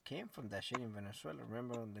 We came from that shit in Venezuela.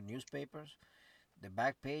 Remember on the newspapers, The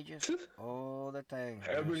back pages, all the time.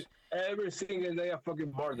 every single day I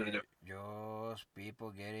fucking murder you. Just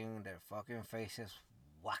people getting their fucking faces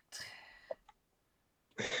whacked.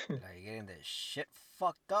 Like getting their shit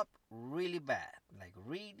fucked up really bad. Like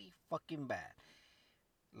really fucking bad.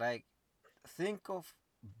 Like think of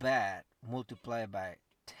bad multiplied by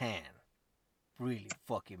 10. Really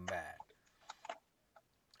fucking bad.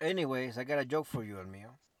 Anyways, I got a joke for you,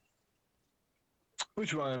 Elmio.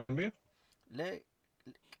 Which one, me? Let,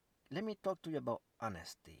 let me talk to you about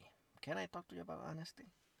honesty. Can I talk to you about honesty?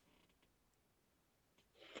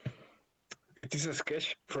 It is a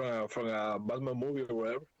sketch from a Batman movie or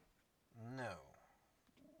whatever. No.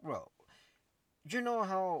 Well, you know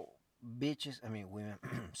how women,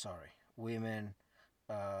 sorry, women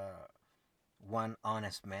want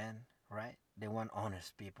honest men, right? They want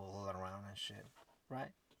honest people all around and shit,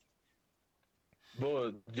 right?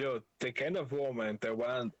 But yo, the kind of woman that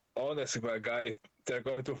want honest with a guy, they're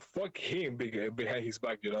going to fuck him behind his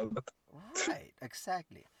back, you know that? Right,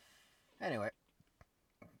 exactly. Anyway,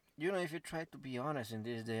 if you try to be honest in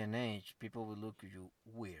this day and age, people will look at you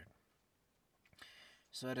weird.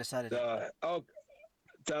 So I decided. Oh,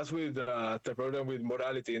 that's with the problem with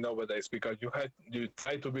morality nowadays because you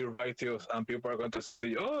try to be righteous and people are going to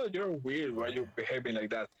say, "Oh, you're weird. Why are you behaving like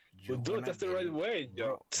that?" But dude, that's the right way,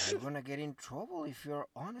 yo. You're gonna get in trouble if you're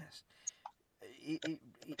honest. I-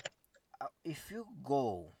 I- if you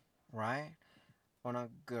go right on a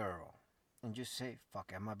girl and you say,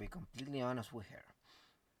 "Fuck, I'm gonna be completely honest with her,"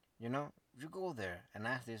 you go there and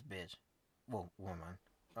ask this bitch, well, woman,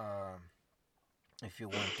 if you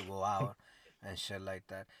want to go out and shit like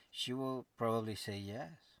that, she will probably say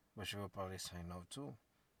yes, but she will probably say no too.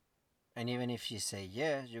 And even if she say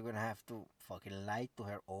yes, you're gonna have to fucking lie to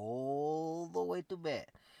her all the way to bed,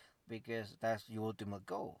 because that's your ultimate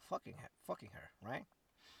goal, fucking her, right?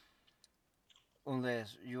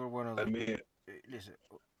 Unless you're one of I the mean, listen,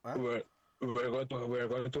 huh? we're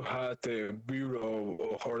going to have the bureau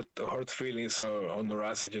of hurt feelings on our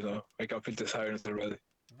ass, you know. I can feel the sirens already.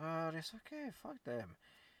 But it's okay, fuck them.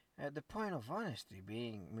 The point of honesty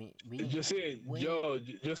being You see, way. Joe,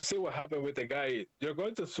 you see what happened with the guy. You're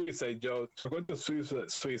going to suicide, Joe. You're going to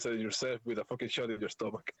suicide yourself with a fucking shot in your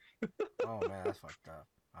stomach. Oh man, that's fucked up.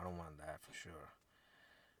 I don't want that for sure.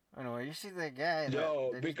 Anyway, you see that guy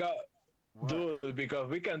Joe, that because, what? dude, because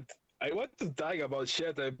we can't. I want to talk about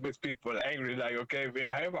shit that makes people angry. Like, okay,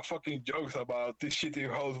 I have a fucking jokes about this shitty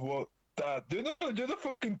house. What that? Do you know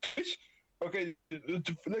fucking Twitch? Okay,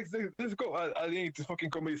 let's go. I think this fucking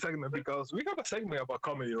comedy segment because we have a segment about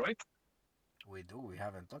comedy, right? We do. We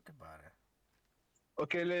haven't talked about it.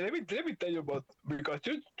 Okay, let me tell you about because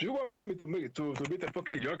you want me to be the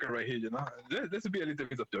fucking Joker right here, you know. Let's be a little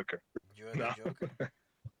bit of Joker. You're the No, Joker.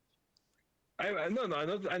 no,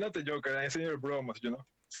 I'm not the Joker. I'm Senor Bromas, you know.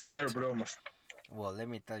 Senor Bromas. Well, let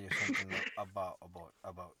me tell you something about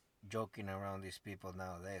joking around these people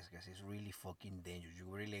nowadays, because it's really fucking dangerous. You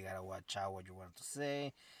really gotta watch out what you want to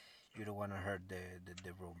say. You don't want to hurt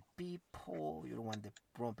the wrong people. You don't want the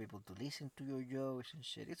wrong people to listen to your jokes and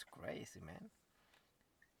shit. It's crazy, man.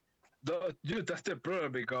 Dude, that's the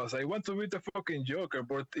problem because I want to be the fucking Joker,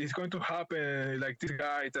 but it's going to happen like this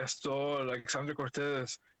guy that stole like Sandra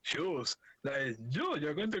Cortez shoes. Like,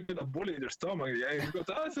 you're going to get a bullet in your stomach. Yeah, he goes,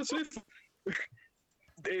 it's so sweet.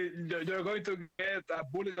 You're going to get a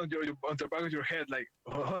bullet on the back of your head. Like,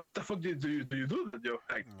 what the fuck do you do that, Joe?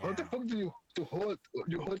 Like, what the Yeah. fuck do you hold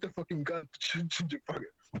the fucking gun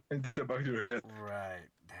in the back of your head? Right.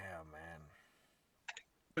 Damn, man.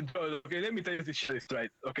 But, Joe, okay, let me tell you this shit is right.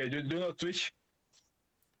 Okay, you know Twitch?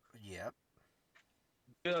 Yep.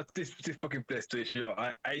 This fucking place Twitch.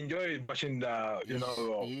 I enjoy watching the It is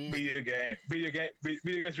video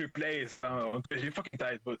games replays on Twitch. You fucking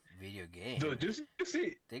tight, but video game. dude, you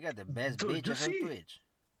see, They got the best dude, you bitches on see, Twitch.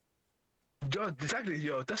 exactly,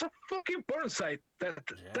 that's a fucking porn site.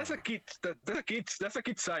 That's a kid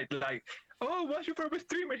site. Like, oh, what's your favorite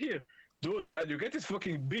streamer here, dude? And you get this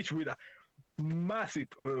fucking bitch with a massive,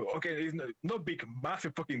 okay, it's not big,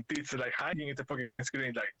 massive fucking tits like hanging in the fucking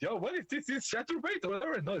screen. Like, yo, what is this? It's Chaturbate or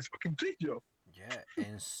whatever. No, it's fucking Twitch, yo. Yeah,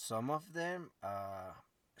 and some of them,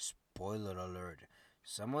 spoiler alert,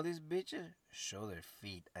 some of these bitches show their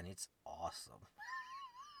feet, and it's awesome.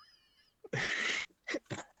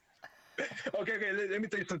 Okay, let me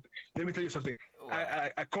tell you something.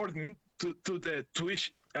 According to the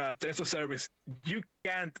Twitch terms of service, you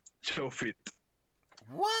can't show feet.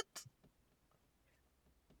 What?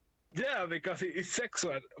 Yeah, because it's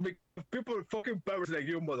sexual. Because people fucking powers like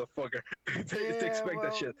you, motherfucker. They expect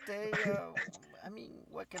that shit. They, I mean,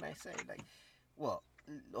 what can I say? Like, well,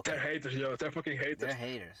 Okay, They're haters, yo. They're fucking haters. they're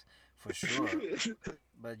haters for sure.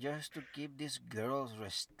 But just to keep these girls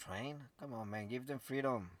restrained, come on, man, give them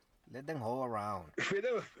freedom. Let them hoe around.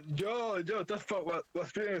 Freedom, yo, that's what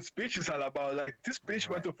freedom of speech is all about. Like, this bitch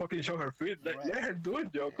Right. want to fucking show her feet. Like, Right. let her do it,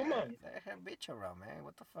 yo. Come on. Let her bitch around, man.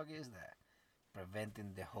 What the fuck is that?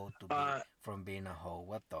 Preventing the hoe to be Uh, from being a hoe.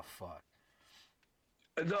 What the fuck?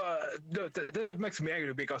 that makes me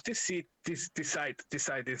angry because this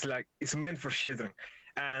site is like it's meant for children,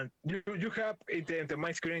 and you have in the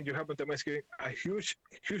main screen a huge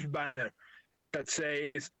banner that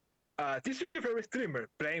says this is your favorite streamer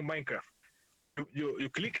playing Minecraft. You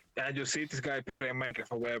click and you see this guy playing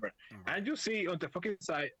Minecraft or whatever, and you see on the fucking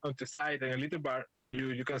side in a little bar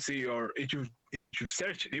you can see or if you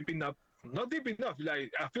search deep enough, not deep enough,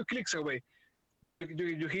 like a few clicks away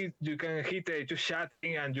you can hit just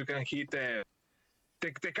chatting and you can hit the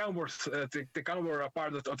canvas the canvas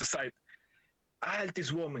part of the site. All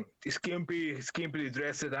this woman, skimpy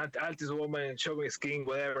dressed, and all this woman showing skin,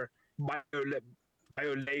 whatever,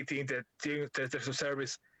 violating the terms of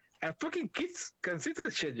service, and fucking kids can see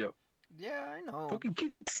that shit, yo. Yeah, I know. Fucking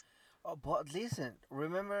kids. Oh, but listen,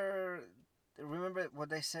 remember what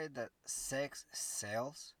they said that sex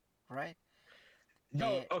sells, right?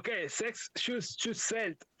 No, okay, sex should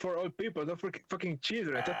sell for all people, not for fucking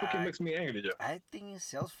children. That fucking makes me angry, yo. I think it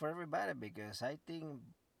sells for everybody because I think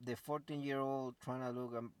the 14-year-old trying to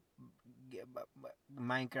look at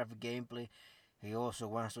Minecraft gameplay, he also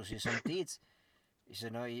wants to see some tits. So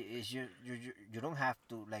no, it's you don't have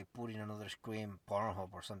to like put in another screen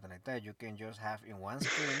Pornhub or something like that. You can just have in one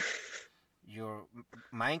screen your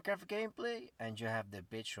Minecraft gameplay and you have the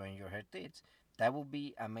bitch showing your her tits. That would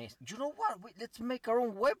be amazing. You know what? Let's make our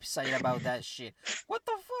own website about that shit. What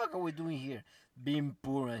the fuck are we doing here? Being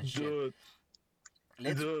poor and shit.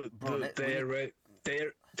 They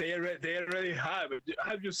already have it.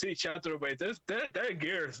 Have you seen Chatterbait? There are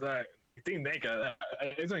girls like I think naked. I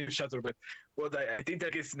don't use Chatterbait, but I think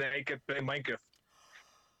that is naked playing Minecraft.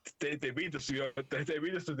 They beat us, yo. They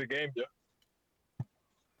beat us to the game, yo.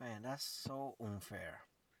 Man, that's so unfair.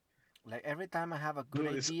 Like every time I have a good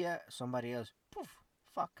Dude, idea, somebody else, poof,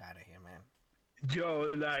 fuck out of here, man.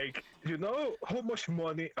 Yo, like, you know how much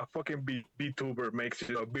money a fucking VTuber makes,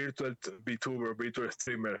 you know, virtual VTuber, virtual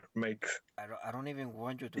streamer makes? I don't even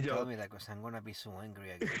want you to Yo. tell me that because I'm gonna be so angry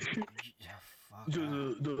again. Yeah, fuck.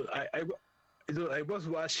 Dude, I was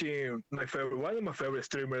watching one of my favorite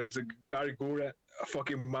streamers, Gary Gura, a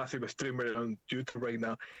fucking massive streamer on YouTube right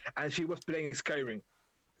now, and she was playing Skyrim.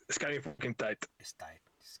 Skyrim fucking tight. It's tight.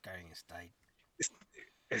 Skyrim is tight.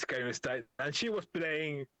 Skyrim is tight, and she was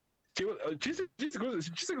playing. She's a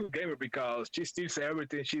good gamer because she steals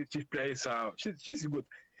everything. She plays she's good,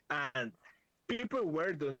 and people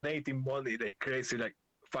were donating money like crazy, like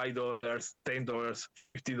 $5, $10,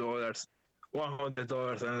 $50,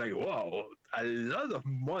 $100, and like wow, a lot of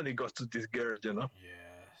money goes to this girl, you know.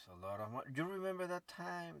 Yes, a lot of money. You remember that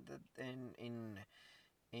time that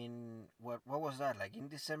in what was that like in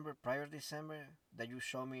December, prior December, that you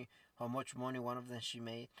showed me how much money one of them she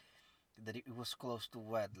made? That it was close to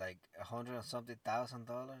what, like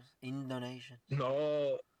 $100,000 in donation.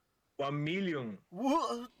 No, 1 million.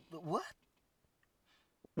 What? What?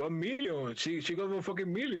 1 million. She got 1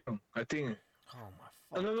 fucking million, I think. Oh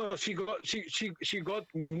my No. She got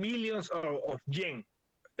millions of yen.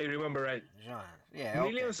 I remember right. John. Yeah.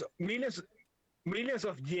 Millions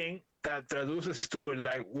of yen that traduces to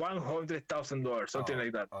like $100,000, something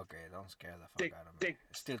like that. Okay, don't scare the fuck Take- out of me. take-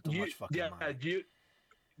 Still too much fucking money.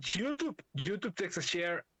 YouTube takes a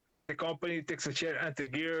share, the company takes a share, and the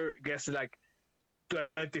gear gets like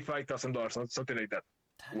 $25,000, something like that.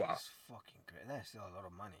 Wow. That's fucking great. That's still a lot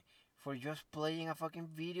of money for just playing a fucking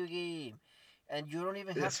video game, and you don't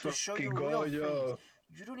even have Let's to show your fucking real go, yo. face.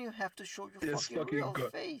 You don't even have to show your Let's fucking fucking real go.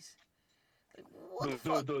 face. Like, what the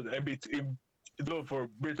fuck? Dude, for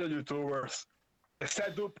virtual YouTubers, the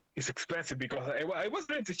setup is expensive because I was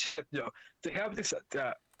trying to check, they have this,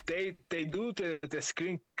 they do the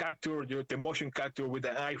screen capture, the motion capture with the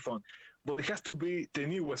iPhone, but it has to be the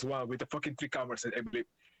newest one with the fucking 3 cameras, I believe,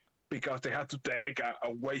 because they have to take a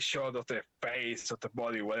wide shot of the face, of the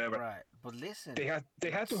body, whatever. Right, but listen. They had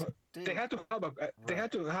to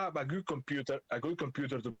have a good computer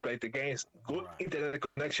to play the games, good Right. internet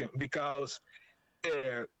connection, because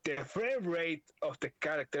the frame rate of the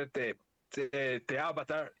character, the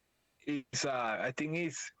avatar is I think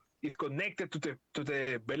is connected to the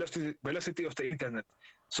velocity of the internet.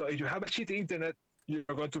 So if you have a shitty internet, you're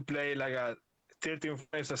going to play like a 13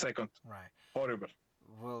 frames a second. Right. Horrible.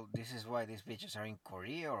 Well, this is why these bitches are in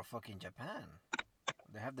Korea or fucking Japan.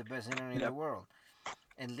 They have the best internet in Yeah. the world.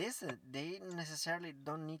 And listen, they necessarily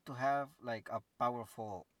don't need to have like a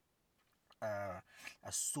powerful, uh,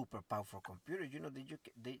 a super powerful computer. You know,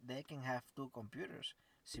 they can have two computers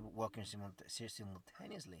working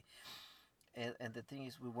simultaneously. And the thing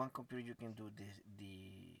is, with one computer, you can do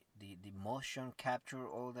the motion capture,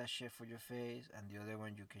 all that shit for your face, and the other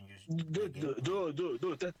one you can just the Dude, dude, gameplay. dude, dude,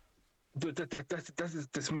 dude, that, dude, that is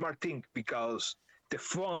the smart thing because the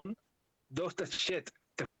phone does that shit.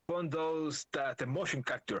 The phone does that the motion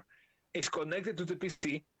capture. It's connected to the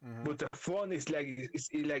PC, Mm-hmm. but the phone is like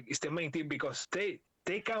it's the main thing because they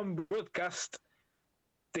can broadcast.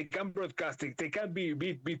 They can broadcast. They can be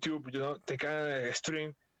YouTube. You know, they can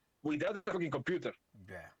stream without a fucking computer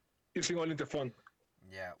Yeah, using only the phone.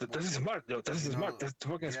 yeah. That is smart, though. That is You smart. know, That's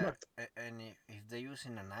fucking yeah. smart. And if they're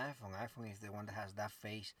using an iPhone is the one that has that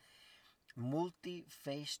face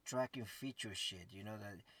multi-face tracking feature shit. You know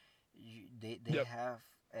that they Yep. have.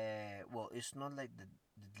 Well, it's not like the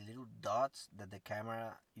little dots that the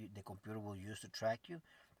camera, the computer will use to track you,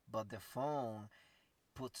 but the phone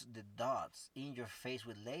puts the dots in your face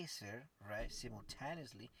with laser, right,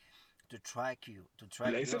 simultaneously to track you, to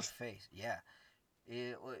track your Lasers. face. Yeah,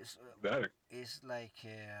 it's Better. it's like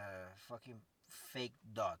fucking fake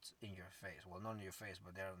dots in your face. Well, not in your face,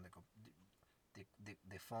 but they're on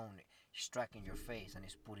the phone is tracking your face and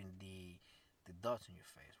it's putting the dots in your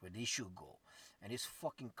face where they should go, and it's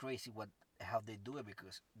fucking crazy what how they do it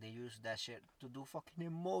because they use that shit to do fucking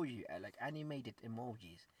emoji, like animated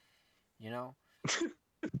emojis, you know,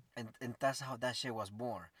 and that's how that shit was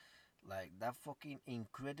born. Like that fucking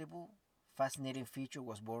incredible, fascinating feature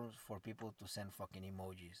was born for people to send fucking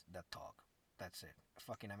emojis that talk. That's it.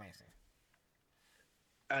 Fucking amazing.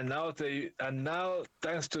 And now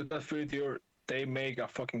thanks to that video, they make a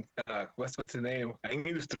fucking what's the name? An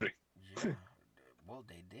industry. Yeah. Well,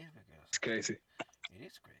 they did because It's crazy. it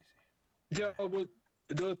is crazy. Yeah, Yeah.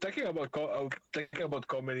 but talking about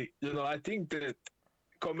comedy, I think that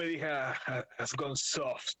comedy has gone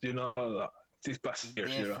soft, these past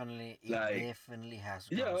years, It like definitely has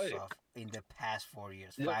yeah, gone soft in the past 4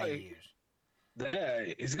 years, yeah, 5 years. yeah,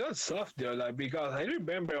 it's gone soft, like because I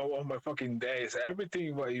remember all my fucking days,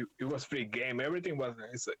 everything it was free game, everything was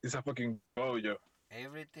it's a fucking go, yo.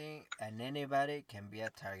 Everything and anybody can be a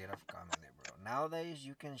target of comedy, bro. Nowadays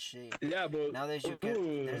you can shit. Yeah, but Nowadays you can.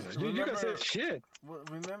 There's you can say remember. shit. Well,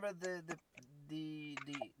 remember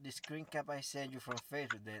the screen cap I sent you from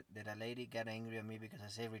Facebook that a lady got angry at me because I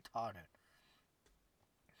say retarded,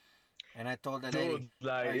 and I told the lady, Dude,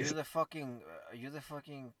 like are you the fucking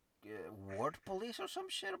word police or some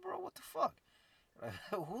shit, bro? What the fuck?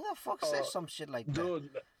 Who the fuck uh, says some shit like that?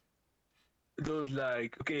 dude,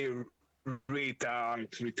 like okay,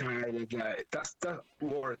 retarded, like that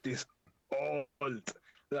word is old,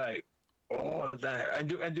 like old,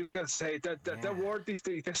 and you can say that Yeah, word is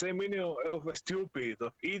the same meaning of stupid,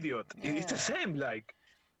 of idiot. It's the yeah, same, like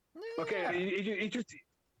okay, yeah, it just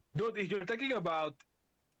dude, if you're talking about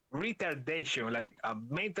retardation, like a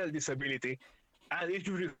mental disability, and if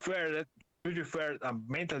you refer a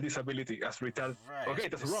mental disability as retard, right. okay,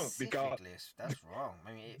 that's wrong because Specifically, that's wrong.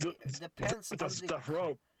 I mean, th- it depends on the. that's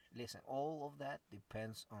wrong. Listen, all of that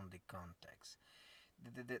depends on the context.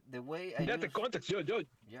 The way I Yeah, the use, context,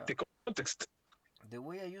 yeah, the context. the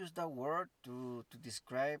way I use that word to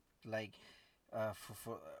describe, like,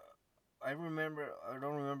 for I remember, I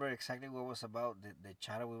don't remember exactly what was about the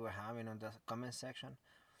chat we were having on the comment section,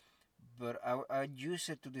 but I use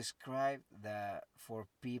it to describe that for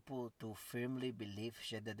people to firmly believe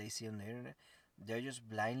shit that they see on the internet, they're just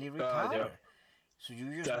blindly Yeah, retarded. So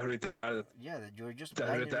you just, that's retarded. yeah, that you're just That's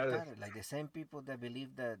blindly retarded. retarded. Like the same people that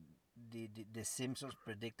believe that the Simpsons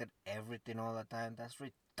predicted everything all the time. That's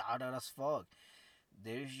retarded as fuck.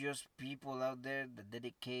 There's just people out there that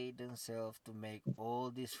dedicate themselves to make all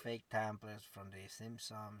these fake templates from the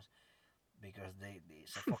Simpsons because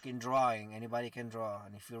it's a fucking drawing. Anybody can draw,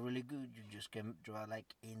 and if you're really good, you just can draw like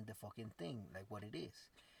in the fucking thing, like what it is,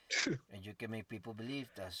 and you can make people believe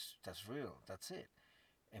that's real. That's it,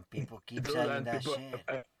 and people keep Dude, saying and that people shit.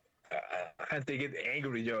 and they get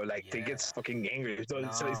angry, like they get Yeah. fucking angry. So No,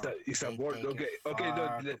 it's a they word. take it Okay,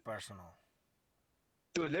 far too personal.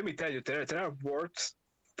 dude, let me tell you, there are words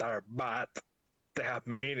that are bad. They have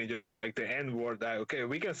meaning, like the N word. That okay,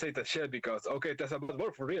 we can say that shit because okay, that's a bad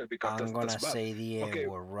word for real because I'm that's gonna bad. say the N Okay,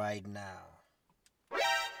 word right now.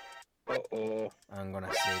 oh, I'm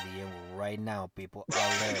gonna say the N word right now, people.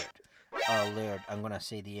 Alert. Alert. I'm gonna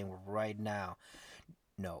say the N word right now.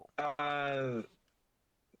 No.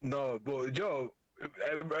 no, but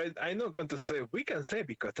I'm not going to say we can say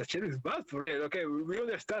because that shit is bad for it. Okay, we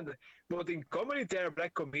understand, but in comedy there are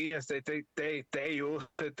black comedians. They use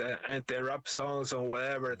it and they rap songs or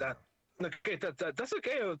whatever. That Yeah. okay, that's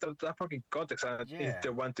okay. That fucking context and if Yeah. they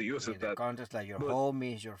want to use In it. the That context, like your but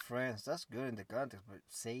homies, your friends, that's good in the context. But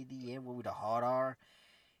say the N word with a hard R,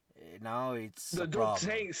 now it's a the dude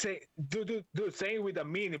problem. dude saying with a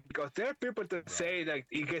meaning because there are people that Right. say like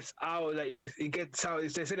it gets out.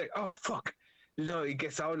 They say like oh fuck, it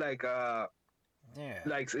gets out Yeah.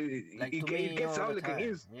 like Like to it me gets all out the like an time.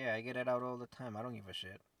 ins. Yeah, I get it out all the time. I don't give a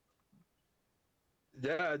shit.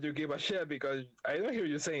 Yeah, you give a shit because I don't hear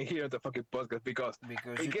you saying here on the fucking podcast because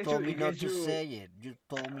Because you told me it not gets to you say it. You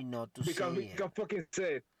told me not to because say we it. can fucking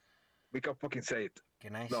say it. We can fucking say it.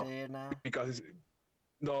 Can I No, say it now? because it's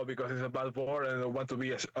no because it's a bad word and I don't want to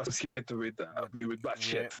be associated But with bad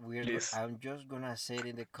shit. Please, I'm just gonna say it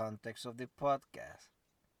in the context of the podcast.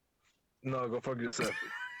 no, go fuck yourself.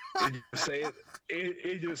 If you say it,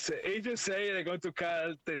 if you say it, they're going to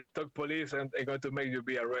call the talk police and they're going to make you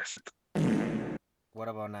be arrested. What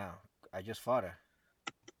about now? I just farted.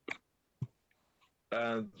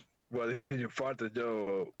 And well, if you farted,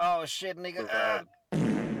 Joe. Oh shit, nigga. Well,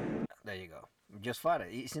 There you go. Just farted.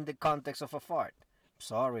 It's in the context of a fart.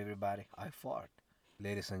 Sorry, everybody. I fart.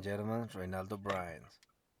 Ladies and gentlemen, Reynaldo Bryans.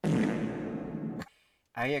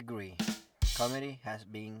 I agree. Comedy has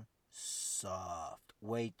been soft.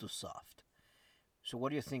 Way too soft. So what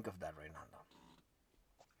do you think of that, Reynaldo?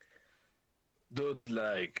 dude,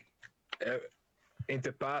 like eh, in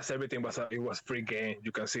the past, everything it was free game.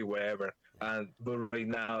 You can see wherever. And but right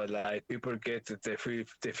now, like people get the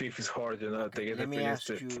fifth is hard. Okay, They get let the me feelings, ask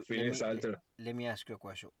the you. feelings altered. Let me ask you a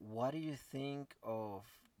question. What do you think of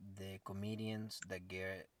the comedians that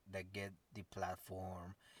get the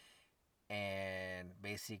platform and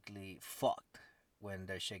basically fucked when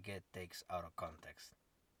their shit get takes out of context?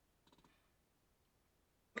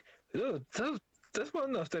 Dude, that's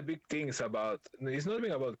one of the big things about. It's not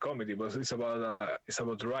even about comedy, but it's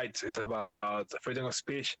about rights. It's about freedom of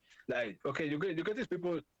speech. Like, okay, you get these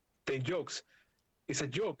people take jokes. It's a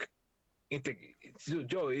joke. It's a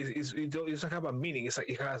joke. It doesn't have a meaning.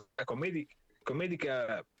 It has a comedic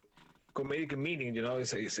comedic meaning.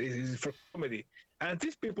 It's for comedy. And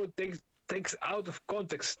these people takes out of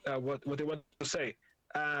context what they want to say,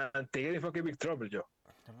 and they get in fucking big trouble, Joe.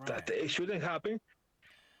 That Right. it shouldn't happen.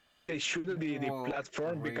 It shouldn't be the Well,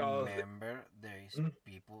 platform because remember there is mm,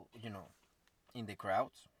 people, in the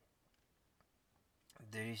crowds.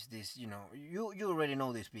 There is this, you already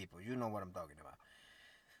know these people. You know what I'm talking about.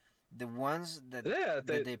 The ones yeah,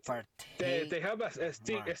 that they partake. they have Right. a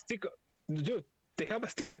stick, dude. They have a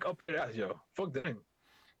stick up their ass, Joe. Fuck them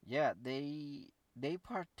Yeah, they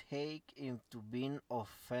partake into being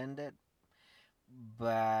offended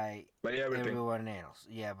by by everything. everyone else.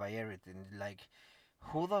 Yeah, by everything. Like,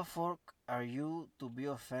 who the fuck are you to be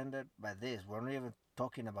offended by this? We're not even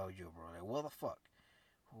talking about you, bro. Like, what the fuck?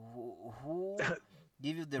 Who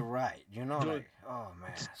give you the right? dude, Like, oh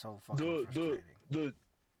man, so fucking dude, dude, frustrating. dude.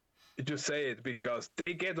 You say it because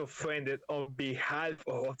they get offended on behalf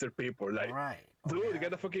of other people. Like, Right. On dude, behalf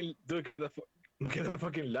get a of fucking dude, get a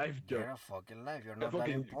fucking life, Joe. get a fucking life. You're Get a not that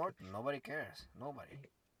fucking important. Nobody cares. Nobody.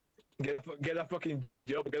 get a fucking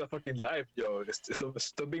job, get a fucking life, Joe.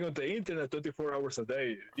 Stop being on the internet 24 hours a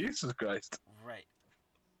day. Jesus Christ. Right.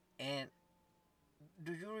 And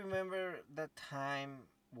do you remember that time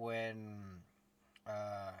when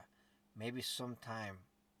uh maybe sometime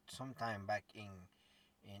back in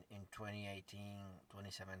 2018,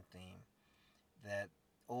 2017, that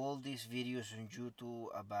all these videos on YouTube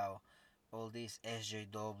about all these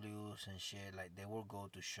SJWs and shit, like they will go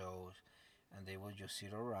to shows and they will just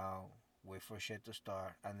sit around, wait for shit to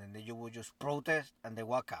start, and then they will just protest and they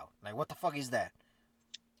walk out. Like, what the fuck is that?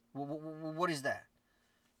 What is that?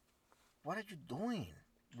 What are you doing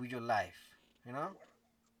with your life? You know?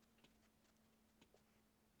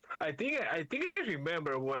 I think I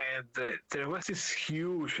remember when there was this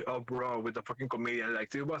huge uproar with the fucking comedian.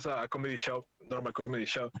 Like it was a comedy show, normal comedy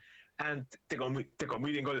show, and the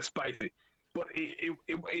comedian got spicy, but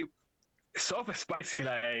it soft spicy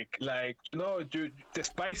like no, the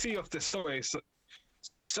spicy of the song is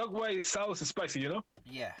Subway sauce spicy.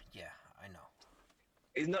 Yeah, yeah, I know.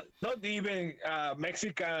 It's not even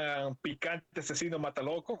Mexican picante asesino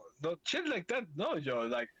mataloco. No shit like that. No, Joe.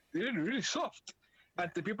 Like really soft. And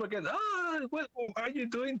Yeah, the people get, well, why are you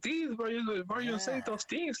doing this? Why are you saying yeah. those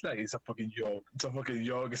things? Like it's a fucking joke. It's a fucking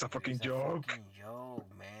joke. It's a It fucking is a joke. fucking joke,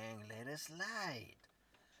 man. Let it slide,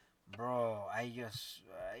 bro. I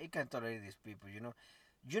can't tolerate these people.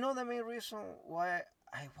 You know the main reason why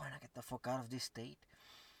I wanna get the fuck out of this state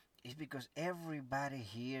It's because everybody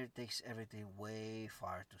here takes everything way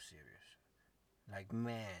far too serious. Like,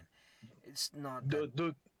 man, it's not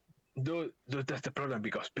that. Dude, that's the problem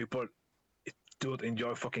because people, dude,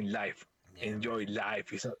 enjoy fucking life. Yeah, Enjoy man.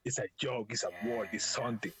 life. It's a joke. It's a word. It's Yeah,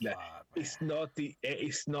 something. Like fuck, it's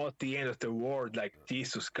not the end of the world. Like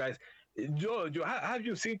Jesus Christ. Have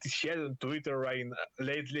you seen this shit on Twitter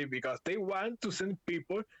lately? Because they want to send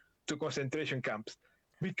people to concentration camps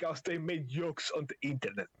because they made jokes on the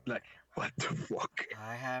internet. Like, what the fuck?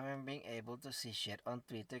 I haven't been able to see shit on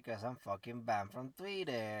Twitter because I'm fucking banned from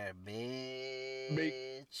Twitter, Make,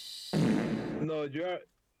 bitch. no,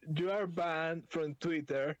 you are banned from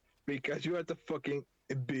Twitter because you are the fucking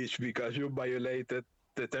bitch because you violated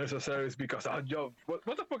the terms of service because what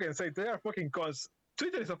the fucking say? They are fucking cons.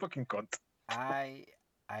 Twitter is a fucking cunt. I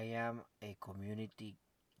I am a community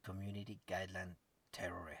guideline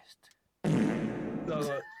terrorist.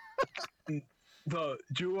 No, no,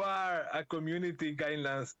 you are a community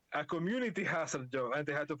guidelines, a community hazard, Joe, and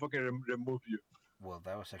they had to fucking remove you. Well,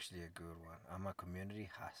 that was actually a good one. I'm a community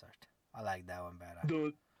hazard. I like that one better.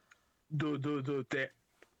 Dude, dude.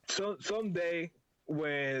 Someday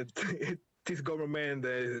when this government,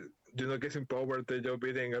 gets in power, the Joe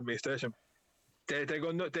Biden administration, they're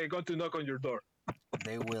going to knock on your door.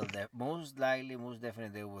 They will. Most likely, most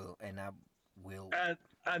definitely, they will. And I will.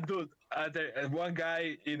 And dude, one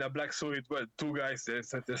guy in a black suit, well, two guys,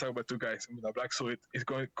 there's about two guys in a black suit, is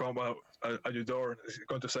going to come out at your door and is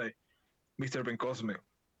going to say, Mr. Ben Cosme,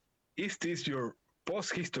 is this your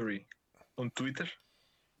post history on Twitter?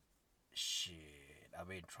 Shit. I'll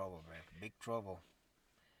be in trouble, man. Big trouble.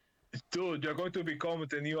 Dude, you're going to become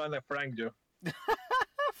the new Anna Frank, Joe.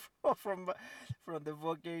 from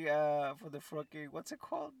the fucking what's it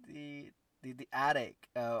called, the attic,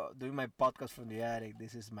 doing my podcast from the attic.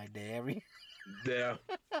 This is my diary. The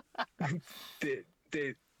the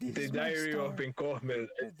the, This the is my diary of story. Ben Cosme,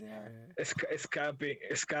 The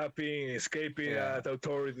escaping Yeah. the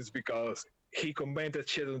authorities because he commented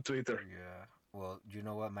shit on Twitter. Yeah. Well, you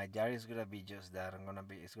know what? My diary is gonna be just that.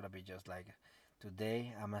 It's gonna be just like,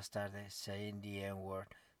 today I'm gonna start saying the N word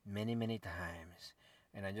many times,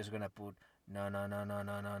 and I'm just gonna put no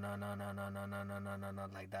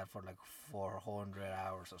like that for like 400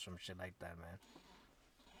 hours or some shit like that, man.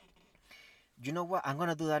 You know what? I'm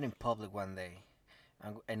gonna do that in public one day.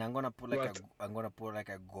 And I'm gonna put like What?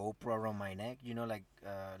 a GoPro around my neck. You know, like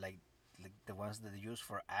the ones that they use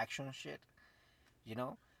for action shit. You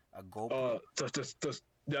know, a GoPro.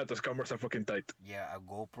 Those cameras are fucking tight. Yeah, a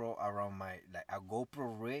GoPro around my, like a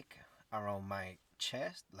GoPro rig around my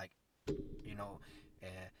chest, like, you know,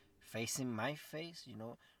 facing my face. You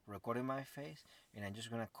know, recording my face, and I'm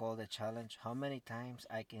just gonna call the challenge: how many times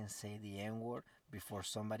I can say the N word before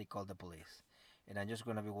somebody call the police. And I'm just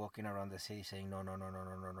gonna be walking around the city saying no,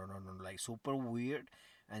 like super weird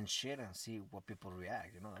and shit, and see what people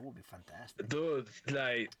react. You know, that would be fantastic. Dude,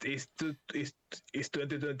 like it's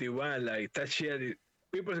 2021. Like that shit,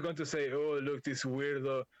 people are going to say, "Oh, look, this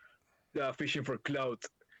weirdo fishing for clout."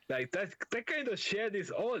 Like that kind of shit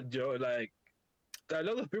is old, Joe. Like a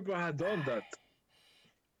lot of people have done that.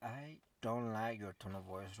 I don't like your tone of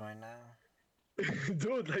voice right now.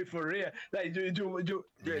 Dude, like for real, like you're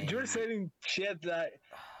Maybe. saying shit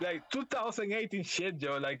like 2018 shit,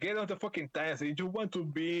 Joe. Like get on the fucking times. If you want to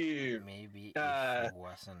be, Maybe uh, if it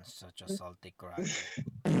wasn't such a salty crack.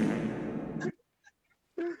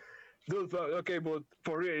 dude, okay, but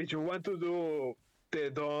for real, if you want to do the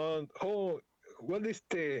don't, what is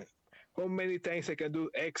the, how many times I can do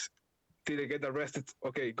X till I get arrested?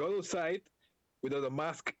 Okay, go outside without a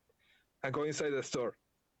mask and go inside the store.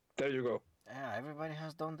 There you go. Yeah, everybody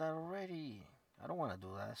has done that already. I don't want to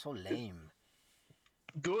do that. It's so lame.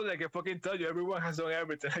 Dude, like I fucking tell you, everyone has done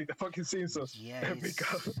everything, like the fucking Simpsons. Yeah,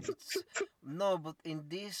 because it's no, but in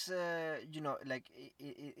this, like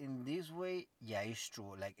in this way, yeah, it's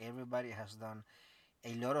true. Like everybody has done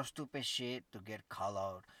a lot of stupid shit to get called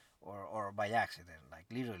out, or by accident. Like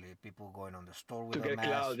literally, people going on the store with to a get mask.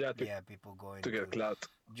 cloud, yeah, Yeah, people going to get cloud.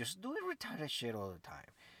 just doing retarded shit all the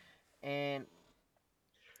time. And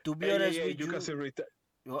to be Hey, honest yeah, with you you, can say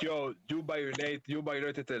what? Yo, you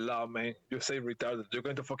violated the law, man. You say retarded. You're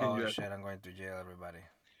going to fucking Oh jail. shit, I'm going to jail, everybody.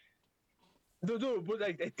 Dude, but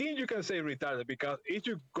like, I think you can say retarded because if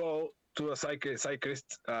you go to a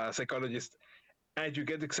psychologist, and you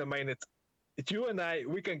get examined, you and I,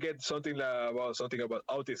 we can get something about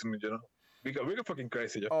autism, because we're fucking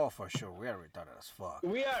crazy, yo. Oh, for sure, we are retarded as fuck.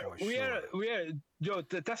 We are, For we sure. are, we are, yo.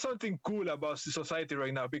 That's something cool about society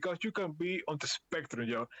right now because you can be on the spectrum,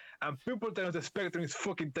 yo, and people that are on the spectrum is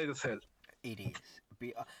fucking tight as hell. It is.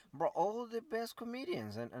 bro, all the best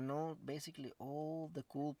comedians and all basically all the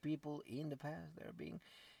cool people in the past, they're being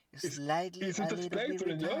slightly It's a the little bit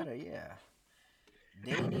spectrum, yo. retarded. Yeah,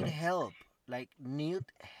 they need help, like need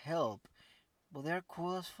help, but they're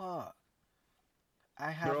cool as fuck.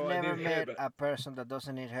 I have Bro, I never need help. met a person that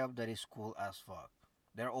doesn't need help that is cool as fuck.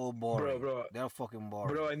 They're all Bro, boring. bro, They're fucking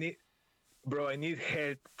boring. bro, I need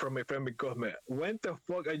help from my friend because, man, when the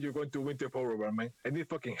fuck are you going to win the Powerball, man? I need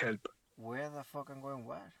fucking help. Where the fuck I'm going?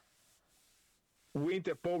 What? Win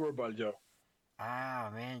the Powerball, yo. Ah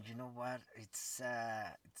man, you know what? It's.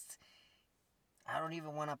 I don't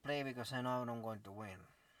even want to play because I know I'm going to win.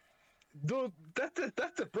 Dude, that's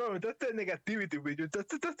the problem. That's the negativity with you.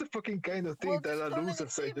 That's the fucking kind of thing Well, that there's a no loser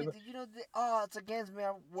says, you know? negativity. You know, the odds against me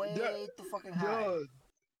are way Yeah, too fucking high. yo,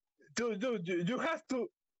 dude, you have to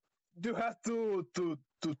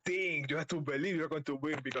think, you have to believe you're going to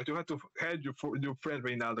win because you have to help your friend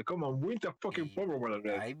Reynaldo. Come on, win the fucking Powerball already.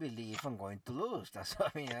 I believe I'm going to lose. That's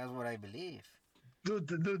that's what I believe. Dude,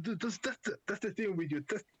 that's the thing with you.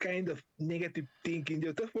 That kind of negative thinking,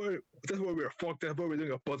 yo. That's why we're fucked. That's why we're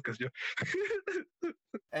doing a podcast, yo.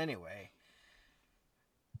 Anyway,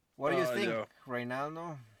 what do you think, Yo.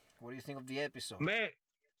 Reynaldo? What do you think of the episode? Man,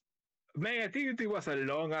 I think it was a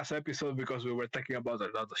long ass episode because we were talking about a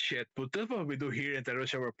lot of shit. But that's what we do here in the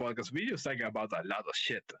Rush Hour podcast. We just talking about a lot of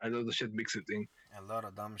shit. A lot of shit mixed in. A lot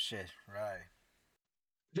of dumb shit, right?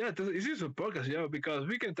 Yeah, this is a podcast, yeah, because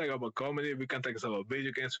we can talk about comedy, we can talk about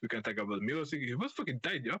video games, we can talk about music. It was fucking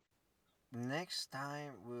tight, yo. Next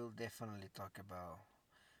time we'll definitely talk about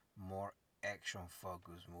more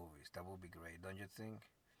action-focused movies. That would be great, don't you think?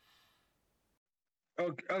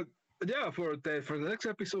 Okay, yeah, for the next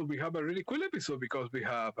episode, we have a really cool episode because we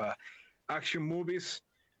have action movies,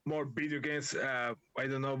 more video games. I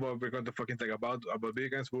don't know what we're going to fucking talk about video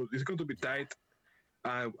games, but it's going to be tight.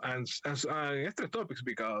 And extra topics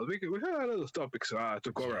because we have a lot of topics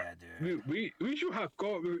to cover. Yeah, dude. We should have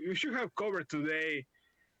covered today.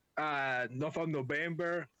 No from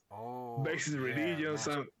November, Oh, basic religions,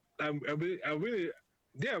 man. and we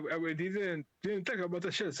didn't talk about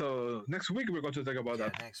that shit. So next week we're going to talk about Yeah,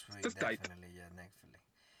 that. next week, That's tight. definitely. Yeah, definitely.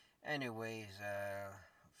 Anyways,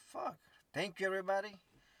 fuck. Thank you, everybody.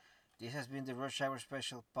 This has been the Rush Hour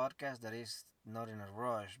Special podcast that is not in a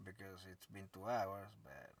rush because it's been 2 hours,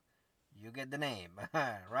 but you get the name,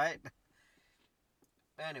 right?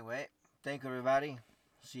 Anyway, thank you, everybody.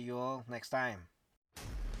 See you all next time.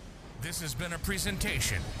 This has been a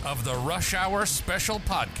presentation of the Rush Hour Special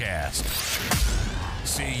Podcast.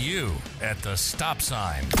 See you at the stop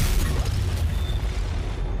sign.